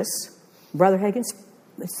service, Brother Hagin's,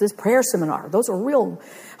 it's this prayer seminar. Those are real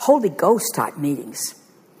Holy Ghost type meetings.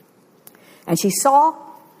 And she saw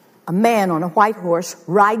a man on a white horse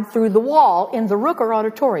ride through the wall in the Rooker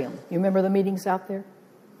Auditorium. You remember the meetings out there?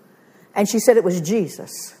 And she said it was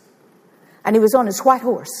Jesus. And he was on his white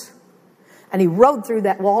horse. And he rode through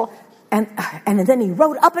that wall. And then he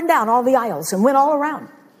rode up and down all the aisles and went all around.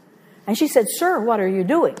 And she said, Sir, what are you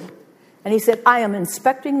doing? And he said, I am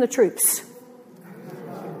inspecting the troops.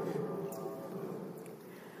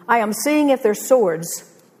 I am seeing if their swords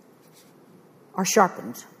are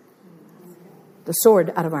sharpened. The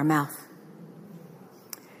sword out of our mouth.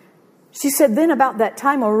 She said, then about that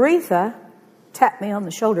time, Aretha tapped me on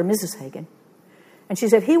the shoulder, Mrs. Hagin. And she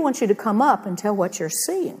said, he wants you to come up and tell what you're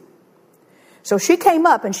seeing. So she came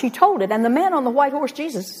up and she told it. And the man on the white horse,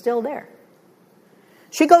 Jesus, is still there.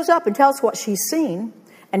 She goes up and tells what she's seen.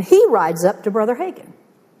 And he rides up to Brother Hagin.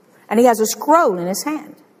 And he has a scroll in his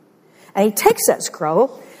hand. And he takes that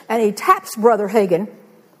scroll and he taps Brother Hagin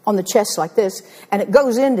on the chest like this. And it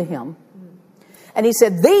goes into him. And he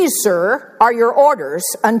said, these, sir, are your orders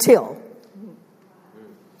until.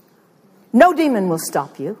 No demon will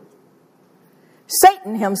stop you.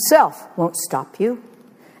 Satan himself won't stop you.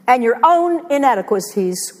 And your own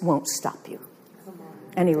inadequacies won't stop you.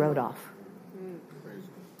 And he rode off.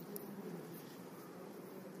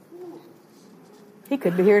 He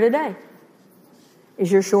could be here today.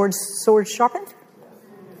 Is your sword sharpened?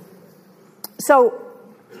 So,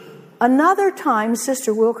 another time,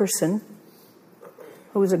 Sister Wilkerson,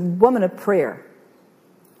 who was a woman of prayer,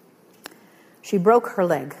 she broke her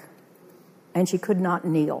leg and she could not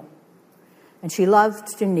kneel. And she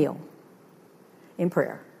loved to kneel in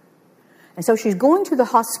prayer. And so she's going to the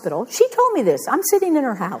hospital. She told me this. I'm sitting in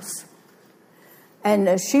her house.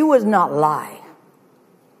 And she would not lie.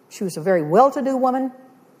 She was a very well-to-do woman,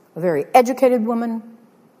 a very educated woman,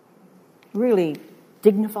 really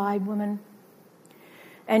dignified woman.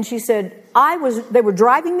 And she said, they were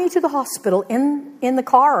driving me to the hospital in the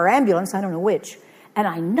car or ambulance, I don't know which. And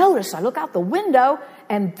I noticed, I look out the window,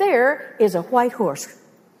 and there is a white horse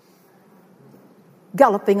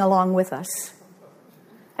galloping along with us.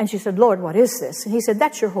 And she said, Lord, what is this? And he said,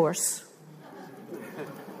 that's your horse.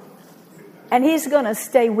 And he's going to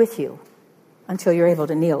stay with you until you're able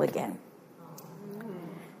to kneel again.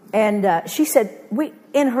 And she said,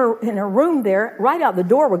 in her room there, right out the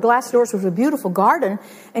door were glass doors, was a beautiful garden.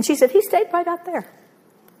 And she said, he stayed right out there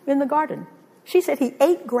in the garden. She said, he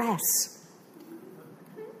ate grass.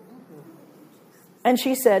 And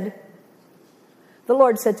she said, the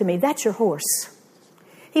Lord said to me, that's your horse.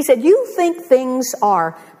 He said, you think things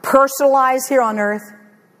are personalized here on earth?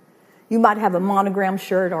 You might have a monogram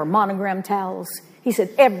shirt or monogram towels. He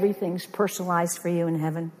said, everything's personalized for you in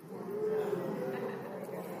heaven.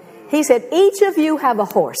 He said, each of you have a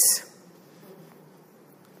horse.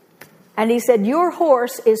 And he said, your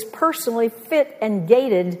horse is personally fit and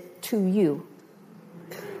gated to you.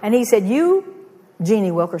 And he said, you,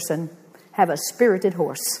 Jeannie Wilkerson, have a spirited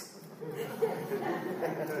horse.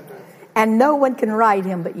 And no one can ride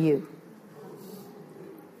him but you.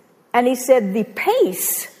 And he said, the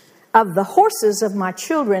pace of the horses of my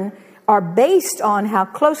children are based on how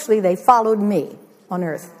closely they followed me on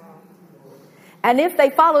earth. And if they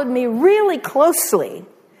followed me really closely,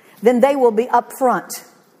 then they will be up front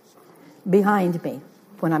behind me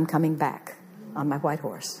when I'm coming back on my white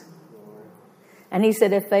horse. And he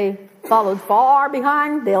said, if they followed far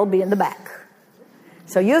behind, they'll be in the back.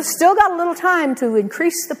 So you've still got a little time to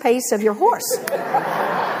increase the pace of your horse.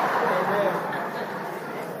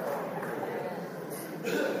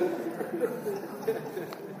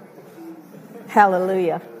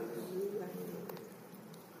 Hallelujah.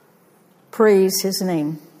 Praise his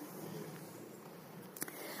name.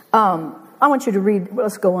 I want you to read.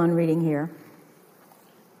 Let's go on reading here.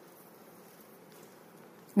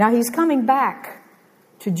 Now he's coming back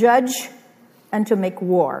to judge and to make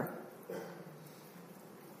war.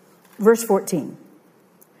 Verse 14.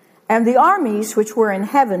 And the armies which were in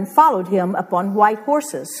heaven followed him upon white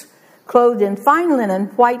horses, clothed in fine linen,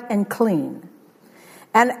 white and clean.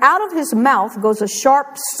 And out of his mouth goes a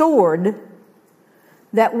sharp sword,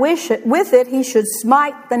 that with it he should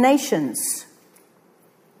smite the nations.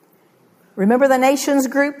 Remember the nations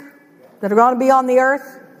group that are going to be on the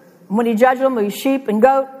earth? And when he judges them, will be sheep and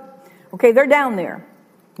goat. Okay, they're down there.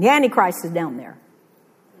 The Antichrist is down there.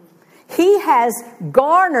 He has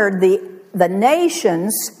garnered the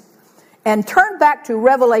nations. And turn back to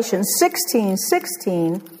Revelation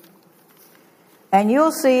 16:16, and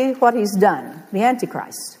you'll see what he's done, the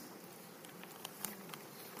Antichrist.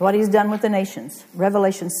 What he's done with the nations.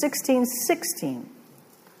 Revelation 16:16.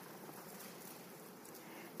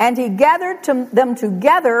 And he gathered them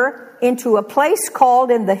together into a place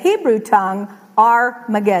called in the Hebrew tongue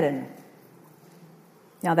Armageddon.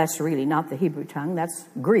 Now that's really not the Hebrew tongue, that's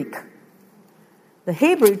Greek. The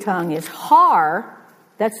Hebrew tongue is Har.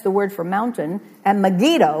 That's the word for mountain. And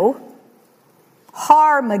Megiddo,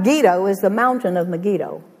 Har Megiddo is the mountain of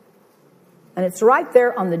Megiddo. And it's right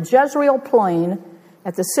there on the Jezreel plain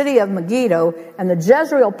at the city of Megiddo. And the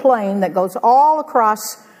Jezreel plain that goes all across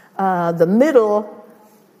the middle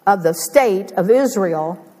of the state of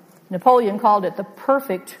Israel. Napoleon called it the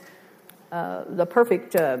perfect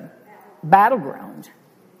battleground.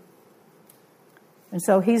 And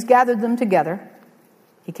so he's gathered them together.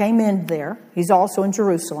 He came in there. He's also in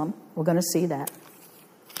Jerusalem. We're going to see that.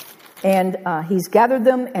 And he's gathered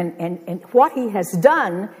them, and what he has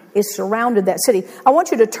done is surrounded that city. I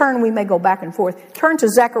want you to turn, we may go back and forth. Turn to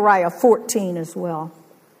Zechariah 14 as well.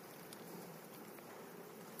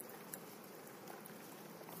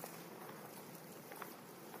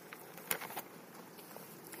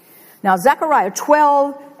 Now, Zechariah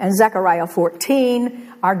 12 and Zechariah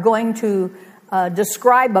 14 are going to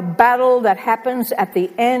describe a battle that happens at the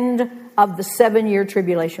end of the 7-year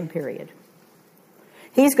tribulation period.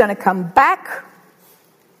 He's going to come back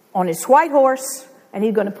on his white horse, and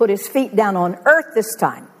he's going to put his feet down on earth this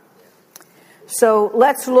time. So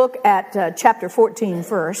let's look at chapter 14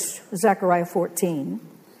 first, Zechariah 14.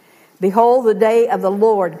 Behold, the day of the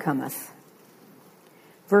Lord cometh.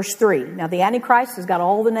 Verse 3. Now the Antichrist has got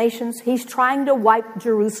all the nations. He's trying to wipe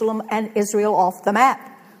Jerusalem and Israel off the map.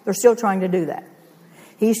 They're still trying to do that.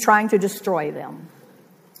 He's trying to destroy them.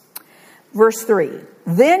 Verse 3.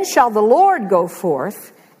 Then shall the Lord go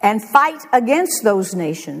forth and fight against those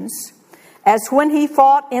nations, as when he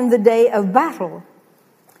fought in the day of battle.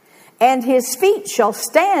 And his feet shall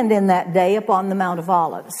stand in that day upon the Mount of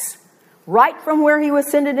Olives. Right from where he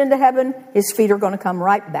ascended into heaven, his feet are going to come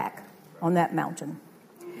right back on that mountain,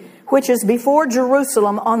 which is before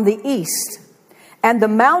Jerusalem on the east. And the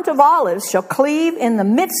Mount of Olives shall cleave in the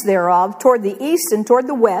midst thereof toward the east and toward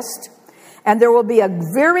the west. And there will be a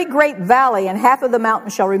very great valley, and half of the mountain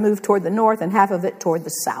shall remove toward the north and half of it toward the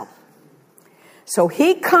south. So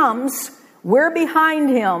he comes, we're behind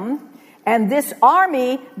him, and this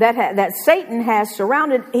army that Satan has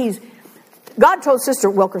surrounded, God told Sister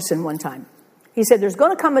Wilkerson one time, he said there's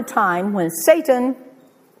going to come a time when Satan,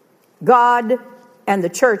 God, and the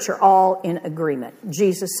church are all in agreement.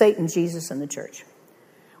 Satan, Jesus, and the church.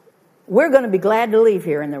 We're going to be glad to leave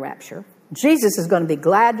here in the rapture. Jesus is going to be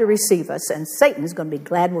glad to receive us, and Satan is going to be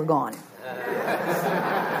glad we're gone.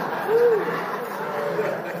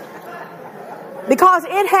 Because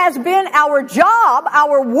it has been our job,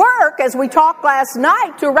 our work, as we talked last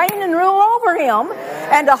night, to reign and rule over him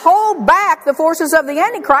and to hold back the forces of the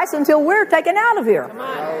Antichrist until we're taken out of here.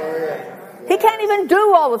 He can't even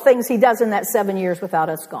do all the things he does in that 7 years without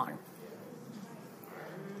us gone.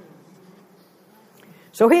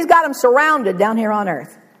 So he's got them surrounded down here on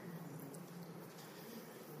earth.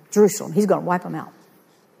 Jerusalem, he's going to wipe them out.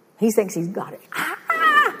 He thinks he's got it.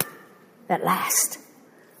 At last.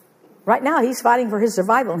 Right now he's fighting for his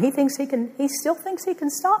survival, and he still thinks he can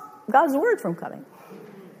stop God's word from coming.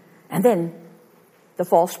 And then the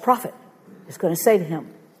false prophet is going to say to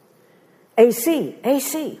him, AC,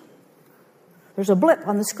 there's a blip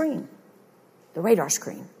on the screen, the radar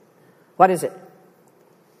screen. What is it?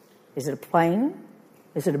 Is it a plane?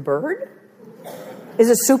 Is it a bird? Is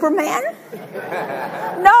it Superman?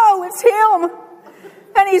 No, it's him.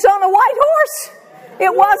 And he's on a white horse.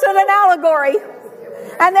 It wasn't an allegory.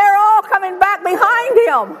 And they're all coming back behind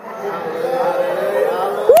him.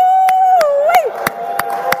 Woo-wee!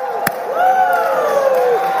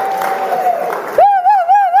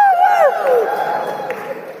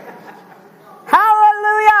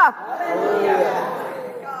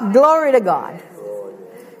 Glory to God.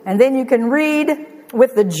 And then you can read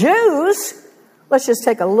with the Jews. Let's just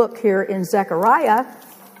take a look here in Zechariah.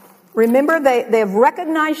 Remember, they have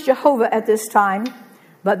recognized Jehovah at this time,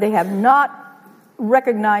 but they have not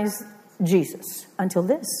recognized Jesus until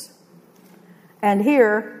this. And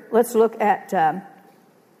here, let's look at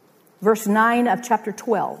verse 9 of chapter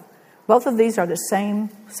 12. Both of these are the same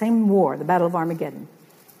war, the Battle of Armageddon.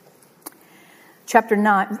 Chapter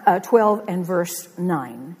 12 and verse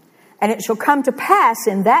 9. And it shall come to pass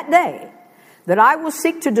in that day that I will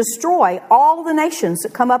seek to destroy all the nations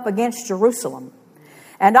that come up against Jerusalem.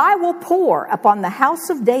 And I will pour upon the house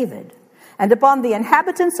of David and upon the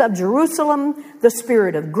inhabitants of Jerusalem the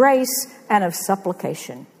spirit of grace and of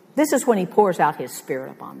supplication. This is when he pours out his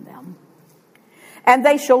spirit upon them. And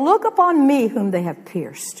they shall look upon me whom they have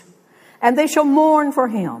pierced, and they shall mourn for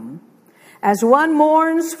him, as one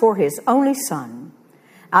mourns for his only son,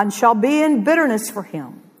 and shall be in bitterness for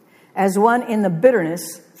him, as one in the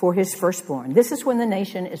bitterness for his firstborn. This is when the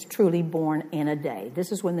nation is truly born in a day.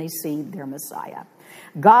 This is when they see their Messiah.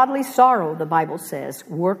 Godly sorrow, the Bible says,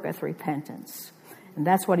 worketh repentance. And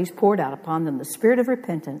that's what he's poured out upon them, the spirit of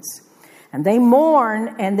repentance. And they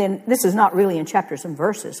mourn, and then, this is not really in chapters and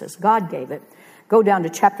verses as God gave it. Go down to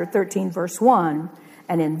chapter 13, verse 1.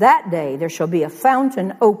 And in that day there shall be a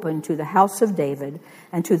fountain open to the house of David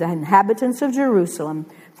and to the inhabitants of Jerusalem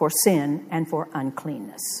for sin and for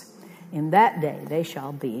uncleanness. In that day they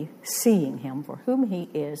shall be seeing him for whom he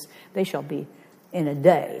is. They shall be, in a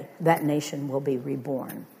day, that nation will be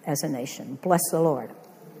reborn as a nation. Bless the Lord.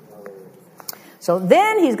 So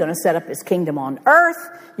then he's going to set up his kingdom on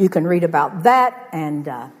earth. You can read about that, and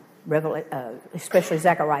especially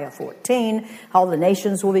Zechariah 14. All the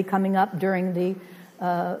nations will be coming up during the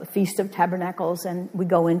Feast of Tabernacles, and we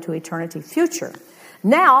go into eternity future.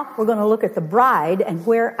 Now we're going to look at the bride and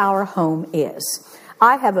where our home is.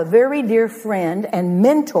 I have a very dear friend and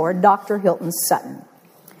mentor, Dr. Hilton Sutton.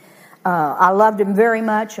 I loved him very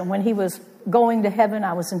much, and when he was going to heaven,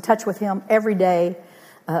 I was in touch with him every day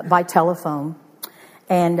by telephone.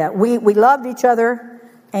 And we loved each other,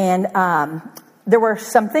 and there were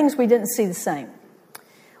some things we didn't see the same.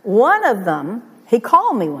 One of them, he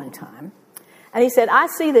called me one time, and he said, I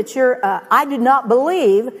see that I did not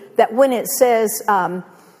believe that when it says,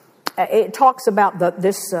 it talks about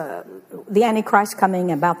the Antichrist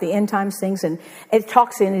coming, about the end times things, and it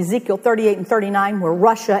talks in Ezekiel 38 and 39 where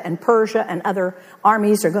Russia and Persia and other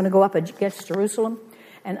armies are going to go up against Jerusalem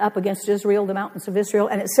and up against Israel, the mountains of Israel,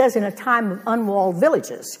 and it says in a time of unwalled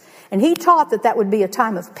villages. And he taught that would be a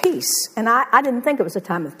time of peace, and I didn't think it was a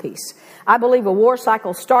time of peace. I believe a war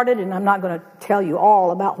cycle started, and I'm not going to tell you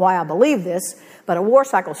all about why I believe this, but a war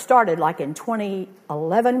cycle started like in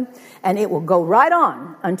 2011, and it will go right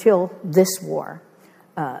on until this war.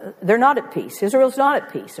 They're not at peace. Israel's not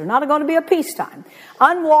at peace. They're not going to be a peacetime.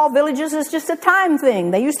 Unwalled villages is just a time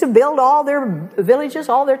thing. They used to build all their villages,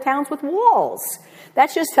 all their towns with walls.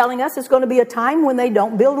 That's just telling us it's going to be a time when they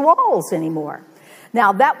don't build walls anymore.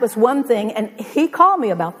 Now, that was one thing, and he called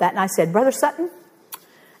me about that, and I said, Brother Sutton,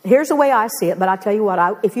 here's the way I see it, but I tell you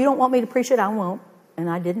what, if you don't want me to preach it, I won't. And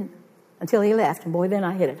I didn't until he left, and boy, then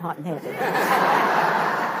I hit it hot and heavy.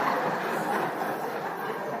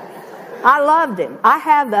 I loved him. I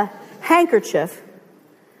have the handkerchief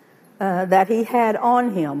that he had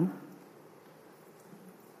on him,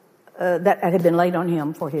 that had been laid on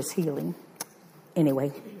him for his healing.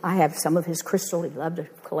 Anyway, I have some of his crystal. He loved to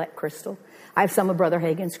collect crystal. I have some of Brother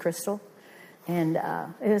Hagin's crystal. And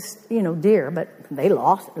it's, dear, but they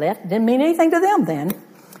left. Didn't mean anything to them then.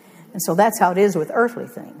 And so that's how it is with earthly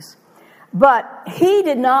things. But he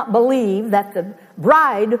did not believe that the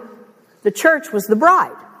bride, the church, was the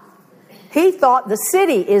bride. He thought the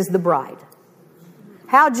city is the bride.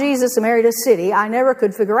 How Jesus married a city, I never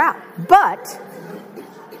could figure out. But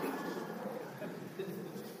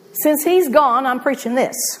since he's gone, I'm preaching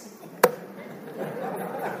this.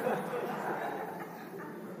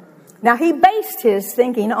 Now, he based his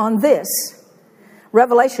thinking on this.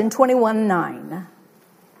 Revelation 21:9.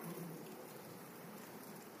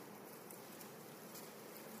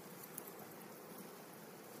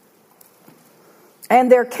 And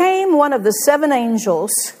there came one of the seven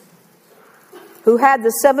angels who had the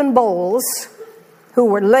seven bowls, who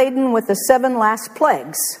were laden with the seven last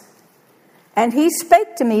plagues. And he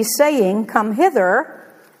spake to me, saying, Come hither,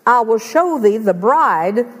 I will show thee the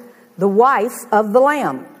bride, the wife of the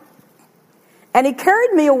Lamb. And he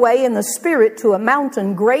carried me away in the Spirit to a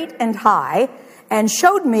mountain great and high, and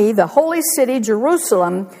showed me the holy city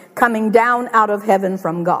Jerusalem coming down out of heaven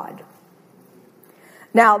from God.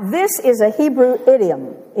 Now, this is a Hebrew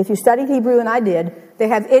idiom. If you studied Hebrew, and I did, they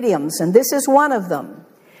have idioms, and this is one of them.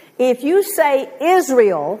 If you say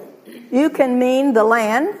Israel, you can mean the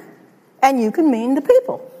land and you can mean the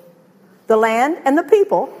people. The land and the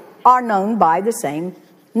people are known by the same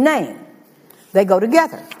name. They go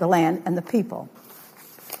together, the land and the people.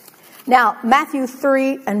 Now, Matthew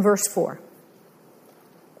 3 and verse 4.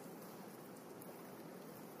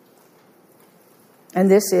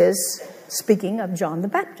 And this is speaking of John the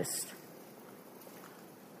Baptist.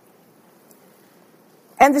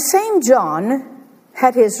 And the same John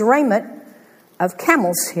had his raiment of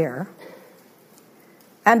camel's hair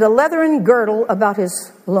and a leathern girdle about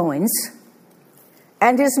his loins,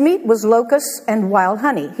 and his meat was locusts and wild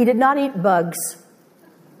honey. He did not eat bugs.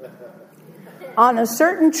 On a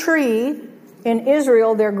certain tree in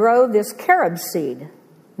Israel there grew this carob seed.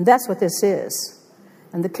 And that's what this is.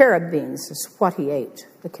 And the carob beans is what he ate,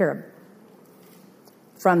 the carob,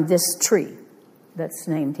 from this tree that's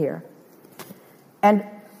named here. And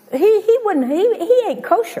he ate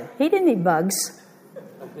kosher. He didn't eat bugs.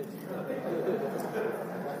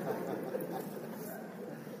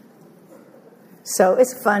 So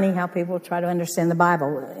it's funny how people try to understand the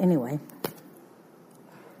Bible anyway.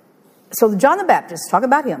 So John the Baptist, talk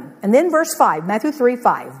about him. And then verse 5, Matthew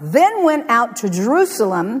 3:5. Then went out to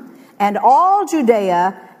Jerusalem and all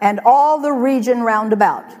Judea and all the region round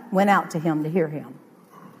about went out to him to hear him.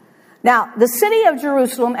 Now, the city of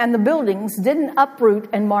Jerusalem and the buildings didn't uproot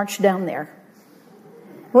and march down there.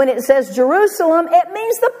 When it says Jerusalem, it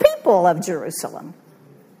means the people of Jerusalem.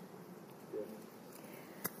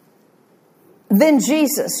 Then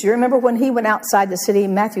Jesus, you remember when he went outside the city,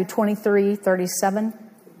 Matthew 23:37?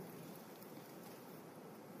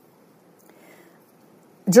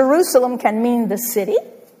 Jerusalem can mean the city,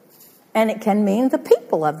 and it can mean the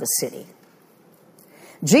people of the city.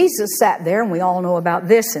 Jesus sat there, and we all know about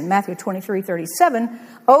this in Matthew 23:37.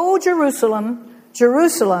 O Jerusalem,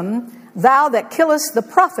 Jerusalem, thou that killest the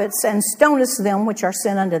prophets and stonest them which are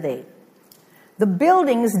sent unto thee. The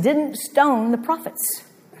buildings didn't stone the prophets.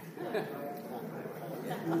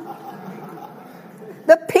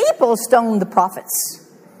 The people stoned the prophets.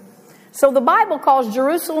 So the Bible calls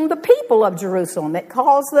Jerusalem the people of Jerusalem. It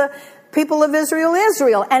calls the people of Israel,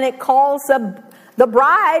 Israel. And it calls the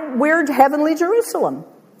bride, we're heavenly Jerusalem.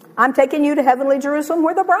 I'm taking you to heavenly Jerusalem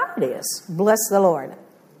where the bride is. Bless the Lord.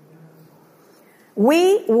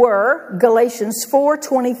 We were, Galatians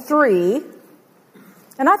 4:23.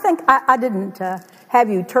 And I think I didn't have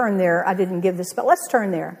you turn there. I didn't give this, but let's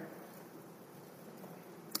turn there.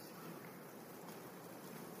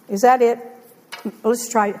 Is that it? Let's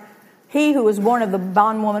try. He who was born of the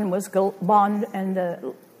bondwoman was bond,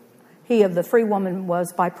 and he of the free woman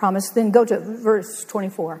was by promise. Then go to verse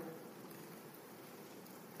 24.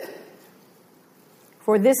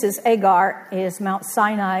 For this is Agar, is Mount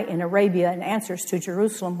Sinai in Arabia, and answers to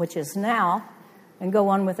Jerusalem, which is now. And go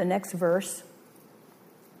on with the next verse.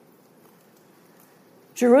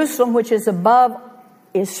 Jerusalem, which is above,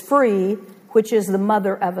 is free, which is the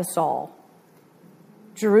mother of us all.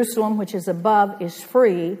 Jerusalem, which is above, is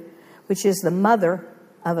free, which is the mother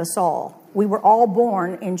of us all. We were all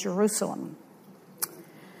born in Jerusalem.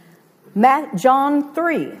 John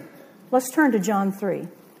 3. Let's turn to John 3.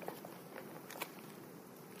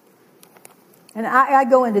 And I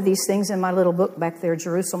go into these things in my little book back there,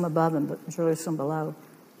 Jerusalem Above and Jerusalem Below.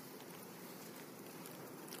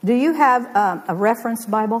 Do you have a reference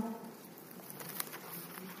Bible?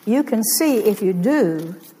 You can see, if you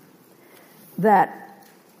do, that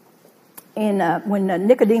when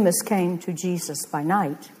Nicodemus came to Jesus by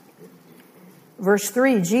night, verse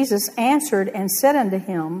 3, Jesus answered and said unto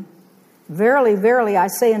him, Verily, verily, I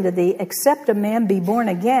say unto thee, except a man be born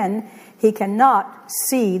again, he cannot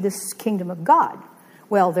see this kingdom of God.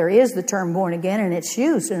 Well, there is the term born again, and it's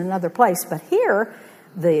used in another place. But here,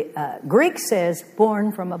 the Greek says,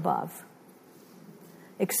 born from above.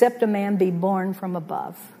 Except a man be born from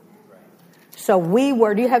above. So we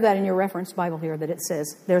were, do you have that in your reference Bible here that it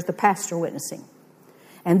says, there's the pastor witnessing.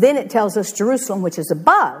 And then it tells us Jerusalem, which is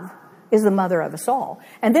above, is the mother of us all.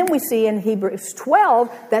 And then we see in Hebrews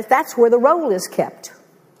 12 that that's where the roll is kept.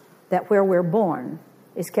 That where we're born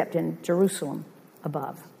is kept in Jerusalem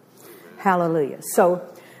above. Hallelujah. So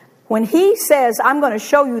when he says, I'm going to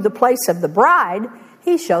show you the place of the bride,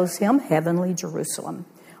 he shows him heavenly Jerusalem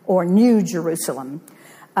or New Jerusalem.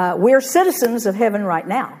 We're citizens of heaven right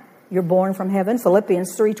now. You're born from heaven.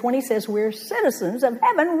 Philippians 3:20 says we're citizens of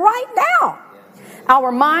heaven right now.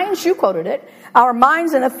 Our minds, you quoted it, our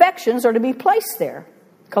minds and affections are to be placed there.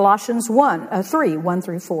 Colossians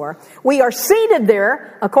 3:1-4. We are seated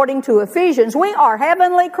there, according to Ephesians. We are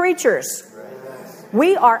heavenly creatures.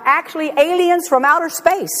 We are actually aliens from outer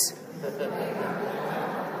space.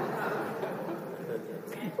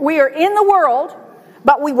 We are in the world,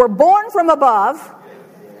 but we were born from above.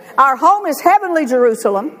 Our home is heavenly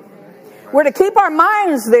Jerusalem. We're to keep our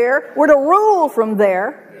minds there. We're to rule from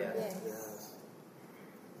there.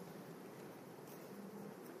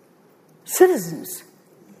 Citizens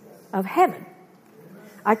of heaven.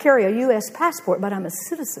 I carry a U.S. passport, but I'm a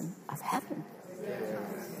citizen of heaven.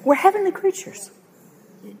 We're heavenly creatures.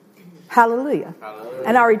 Hallelujah. Hallelujah.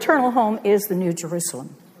 And our eternal home is the New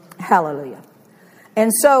Jerusalem. Hallelujah.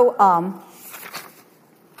 And so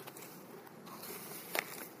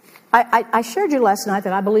I shared you last night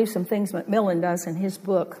that I believe some things Macmillan does in his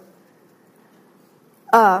book.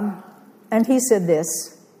 And he said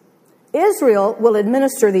this: Israel will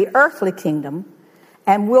administer the earthly kingdom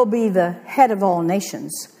and will be the head of all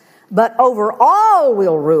nations, but over all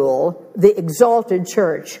will rule the exalted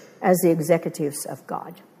church as the executives of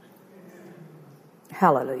God.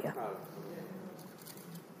 Hallelujah.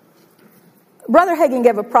 Brother Hagin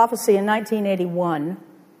gave a prophecy in 1981.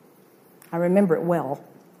 I remember it well.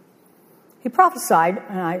 He prophesied,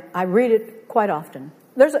 and I read it quite often.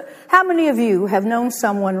 How many of you have known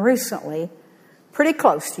someone recently, pretty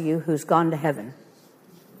close to you, who's gone to heaven?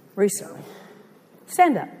 Recently.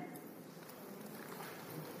 Stand up.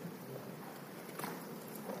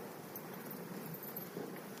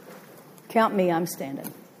 Count me, I'm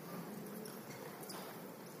standing.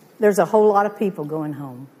 There's a whole lot of people going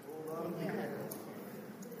home.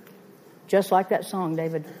 Just like that song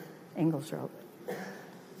David Ingalls wrote.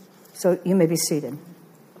 So you may be seated.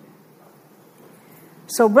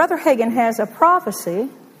 So Brother Hagin has a prophecy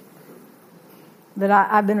that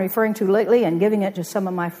I've been referring to lately and giving it to some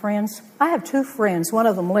of my friends. I have two friends, one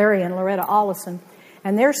of them Larry and Loretta Ollison,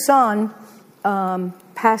 and their son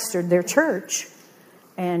pastored their church.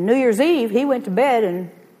 And New Year's Eve, he went to bed,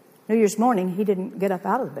 and New Year's morning, he didn't get up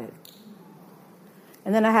out of the bed.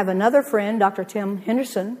 And then I have another friend, Dr. Tim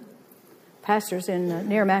Henderson, pastors in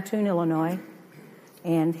near Mattoon, Illinois.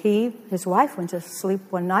 And his wife went to sleep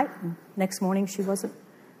one night, and next morning she wasn't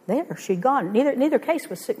there. She'd gone. Neither case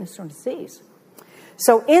was sickness or disease.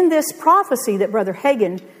 So in this prophecy that Brother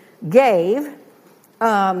Hagin gave,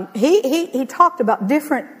 he talked about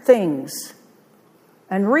different things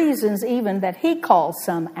and reasons even that he calls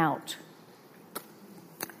some out.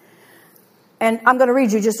 And I'm going to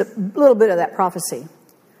read you just a little bit of that prophecy.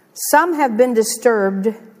 Some have been disturbed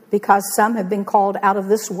because some have been called out of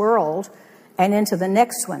this world and into the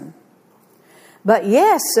next one. But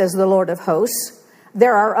yes, says the Lord of hosts,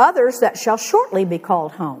 there are others that shall shortly be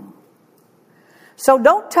called home. So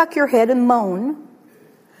don't tuck your head and moan,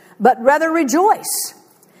 but rather rejoice,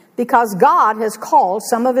 because God has called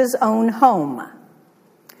some of his own home.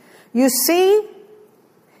 You see,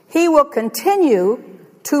 he will continue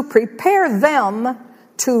to prepare them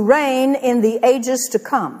to reign in the ages to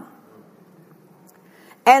come.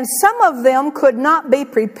 And some of them could not be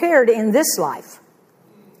prepared in this life.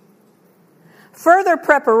 Further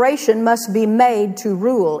preparation must be made to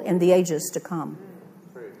rule in the ages to come.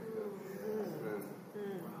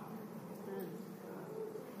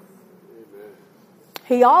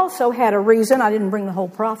 He also had a reason. I didn't bring the whole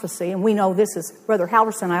prophecy, and we know this is Brother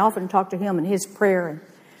Halverson. I often talk to him and his prayer, and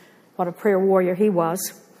what a prayer warrior he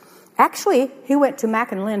was. Actually, he went to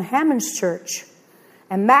Mac and Lynn Hammond's church,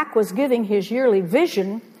 and Mac was giving his yearly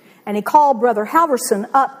vision, and he called Brother Halverson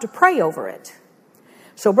up to pray over it.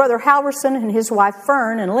 So Brother Halverson and his wife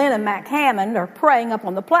Fern and Lynn and Mac Hammond are praying up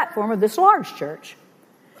on the platform of this large church.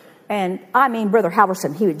 And I mean, Brother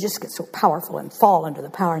Halverson, he would just get so powerful and fall under the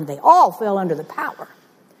power, and they all fell under the power.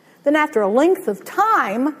 Then after a length of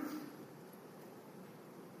time,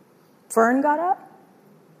 Fern got up,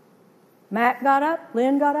 Mac got up,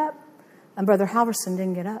 Lynn got up, and Brother Halverson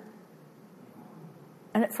didn't get up.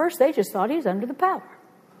 And at first they just thought he was under the power.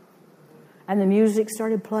 And the music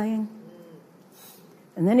started playing.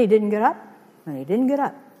 And then he didn't get up, and he didn't get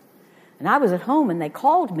up. And I was at home, and they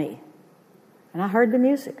called me. And I heard the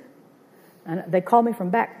music. And they called me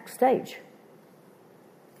from backstage.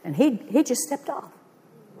 And he just stepped off.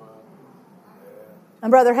 And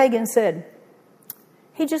Brother Hagin said,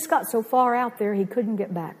 he just got so far out there he couldn't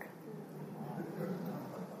get back.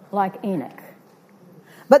 Like Enoch.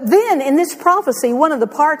 But then in this prophecy, one of the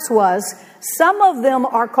parts was, some of them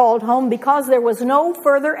are called home because there was no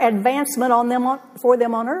further advancement on them for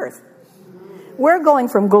them on earth. We're going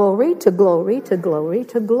from glory to glory to glory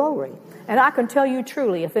to glory. And I can tell you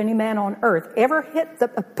truly, if any man on earth ever hit the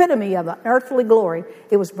epitome of an earthly glory,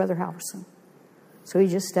 it was Brother Halverson. So he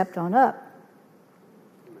just stepped on up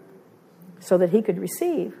so that he could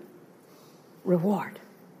receive reward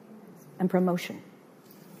and promotion.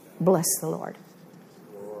 Bless the Lord.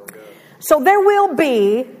 So there will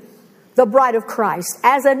be the bride of Christ,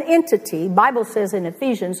 as an entity, Bible says in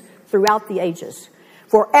Ephesians, throughout the ages.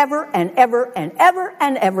 Forever and ever and ever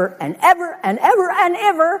and ever and ever and ever and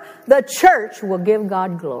ever, the church will give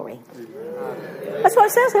God glory. That's what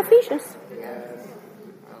it says in Ephesians.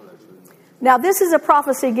 Now, this is a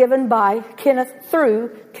prophecy given by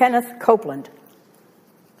through Kenneth Copeland.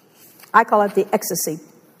 I call it the ecstasy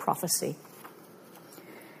prophecy.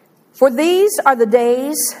 For these are the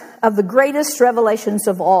days of the greatest revelations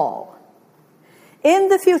of all. In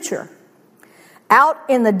the future, out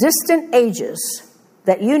in the distant ages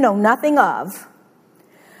that you know nothing of,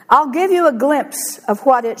 I'll give you a glimpse of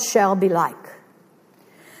what it shall be like.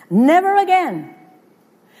 Never again,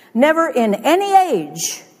 never in any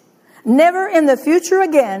age, never in the future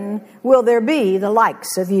again will there be the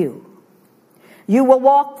likes of you. You will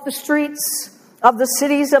walk the streets of the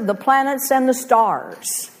cities of the planets and the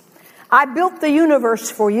stars. I built the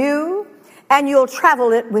universe for you, and you'll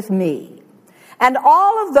travel it with me. And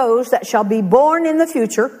all of those that shall be born in the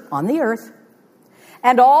future on the earth,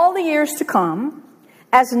 and all the years to come,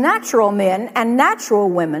 as natural men and natural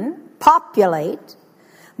women populate,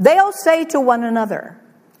 they'll say to one another,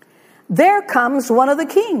 there comes one of the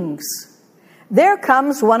kings. There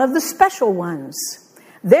comes one of the special ones.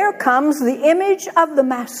 There comes the image of the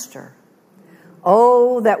Master.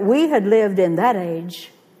 Oh, that we had lived in that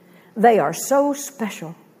age. They are so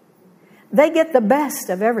special. They get the best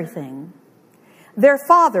of everything. Their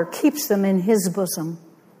Father keeps them in His bosom.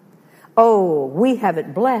 Oh, we have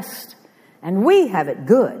it blessed and we have it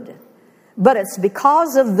good. But it's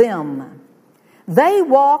because of them. They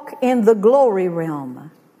walk in the glory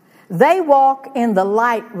realm. They walk in the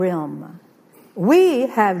light realm. We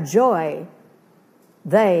have joy.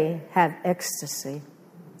 They have ecstasy.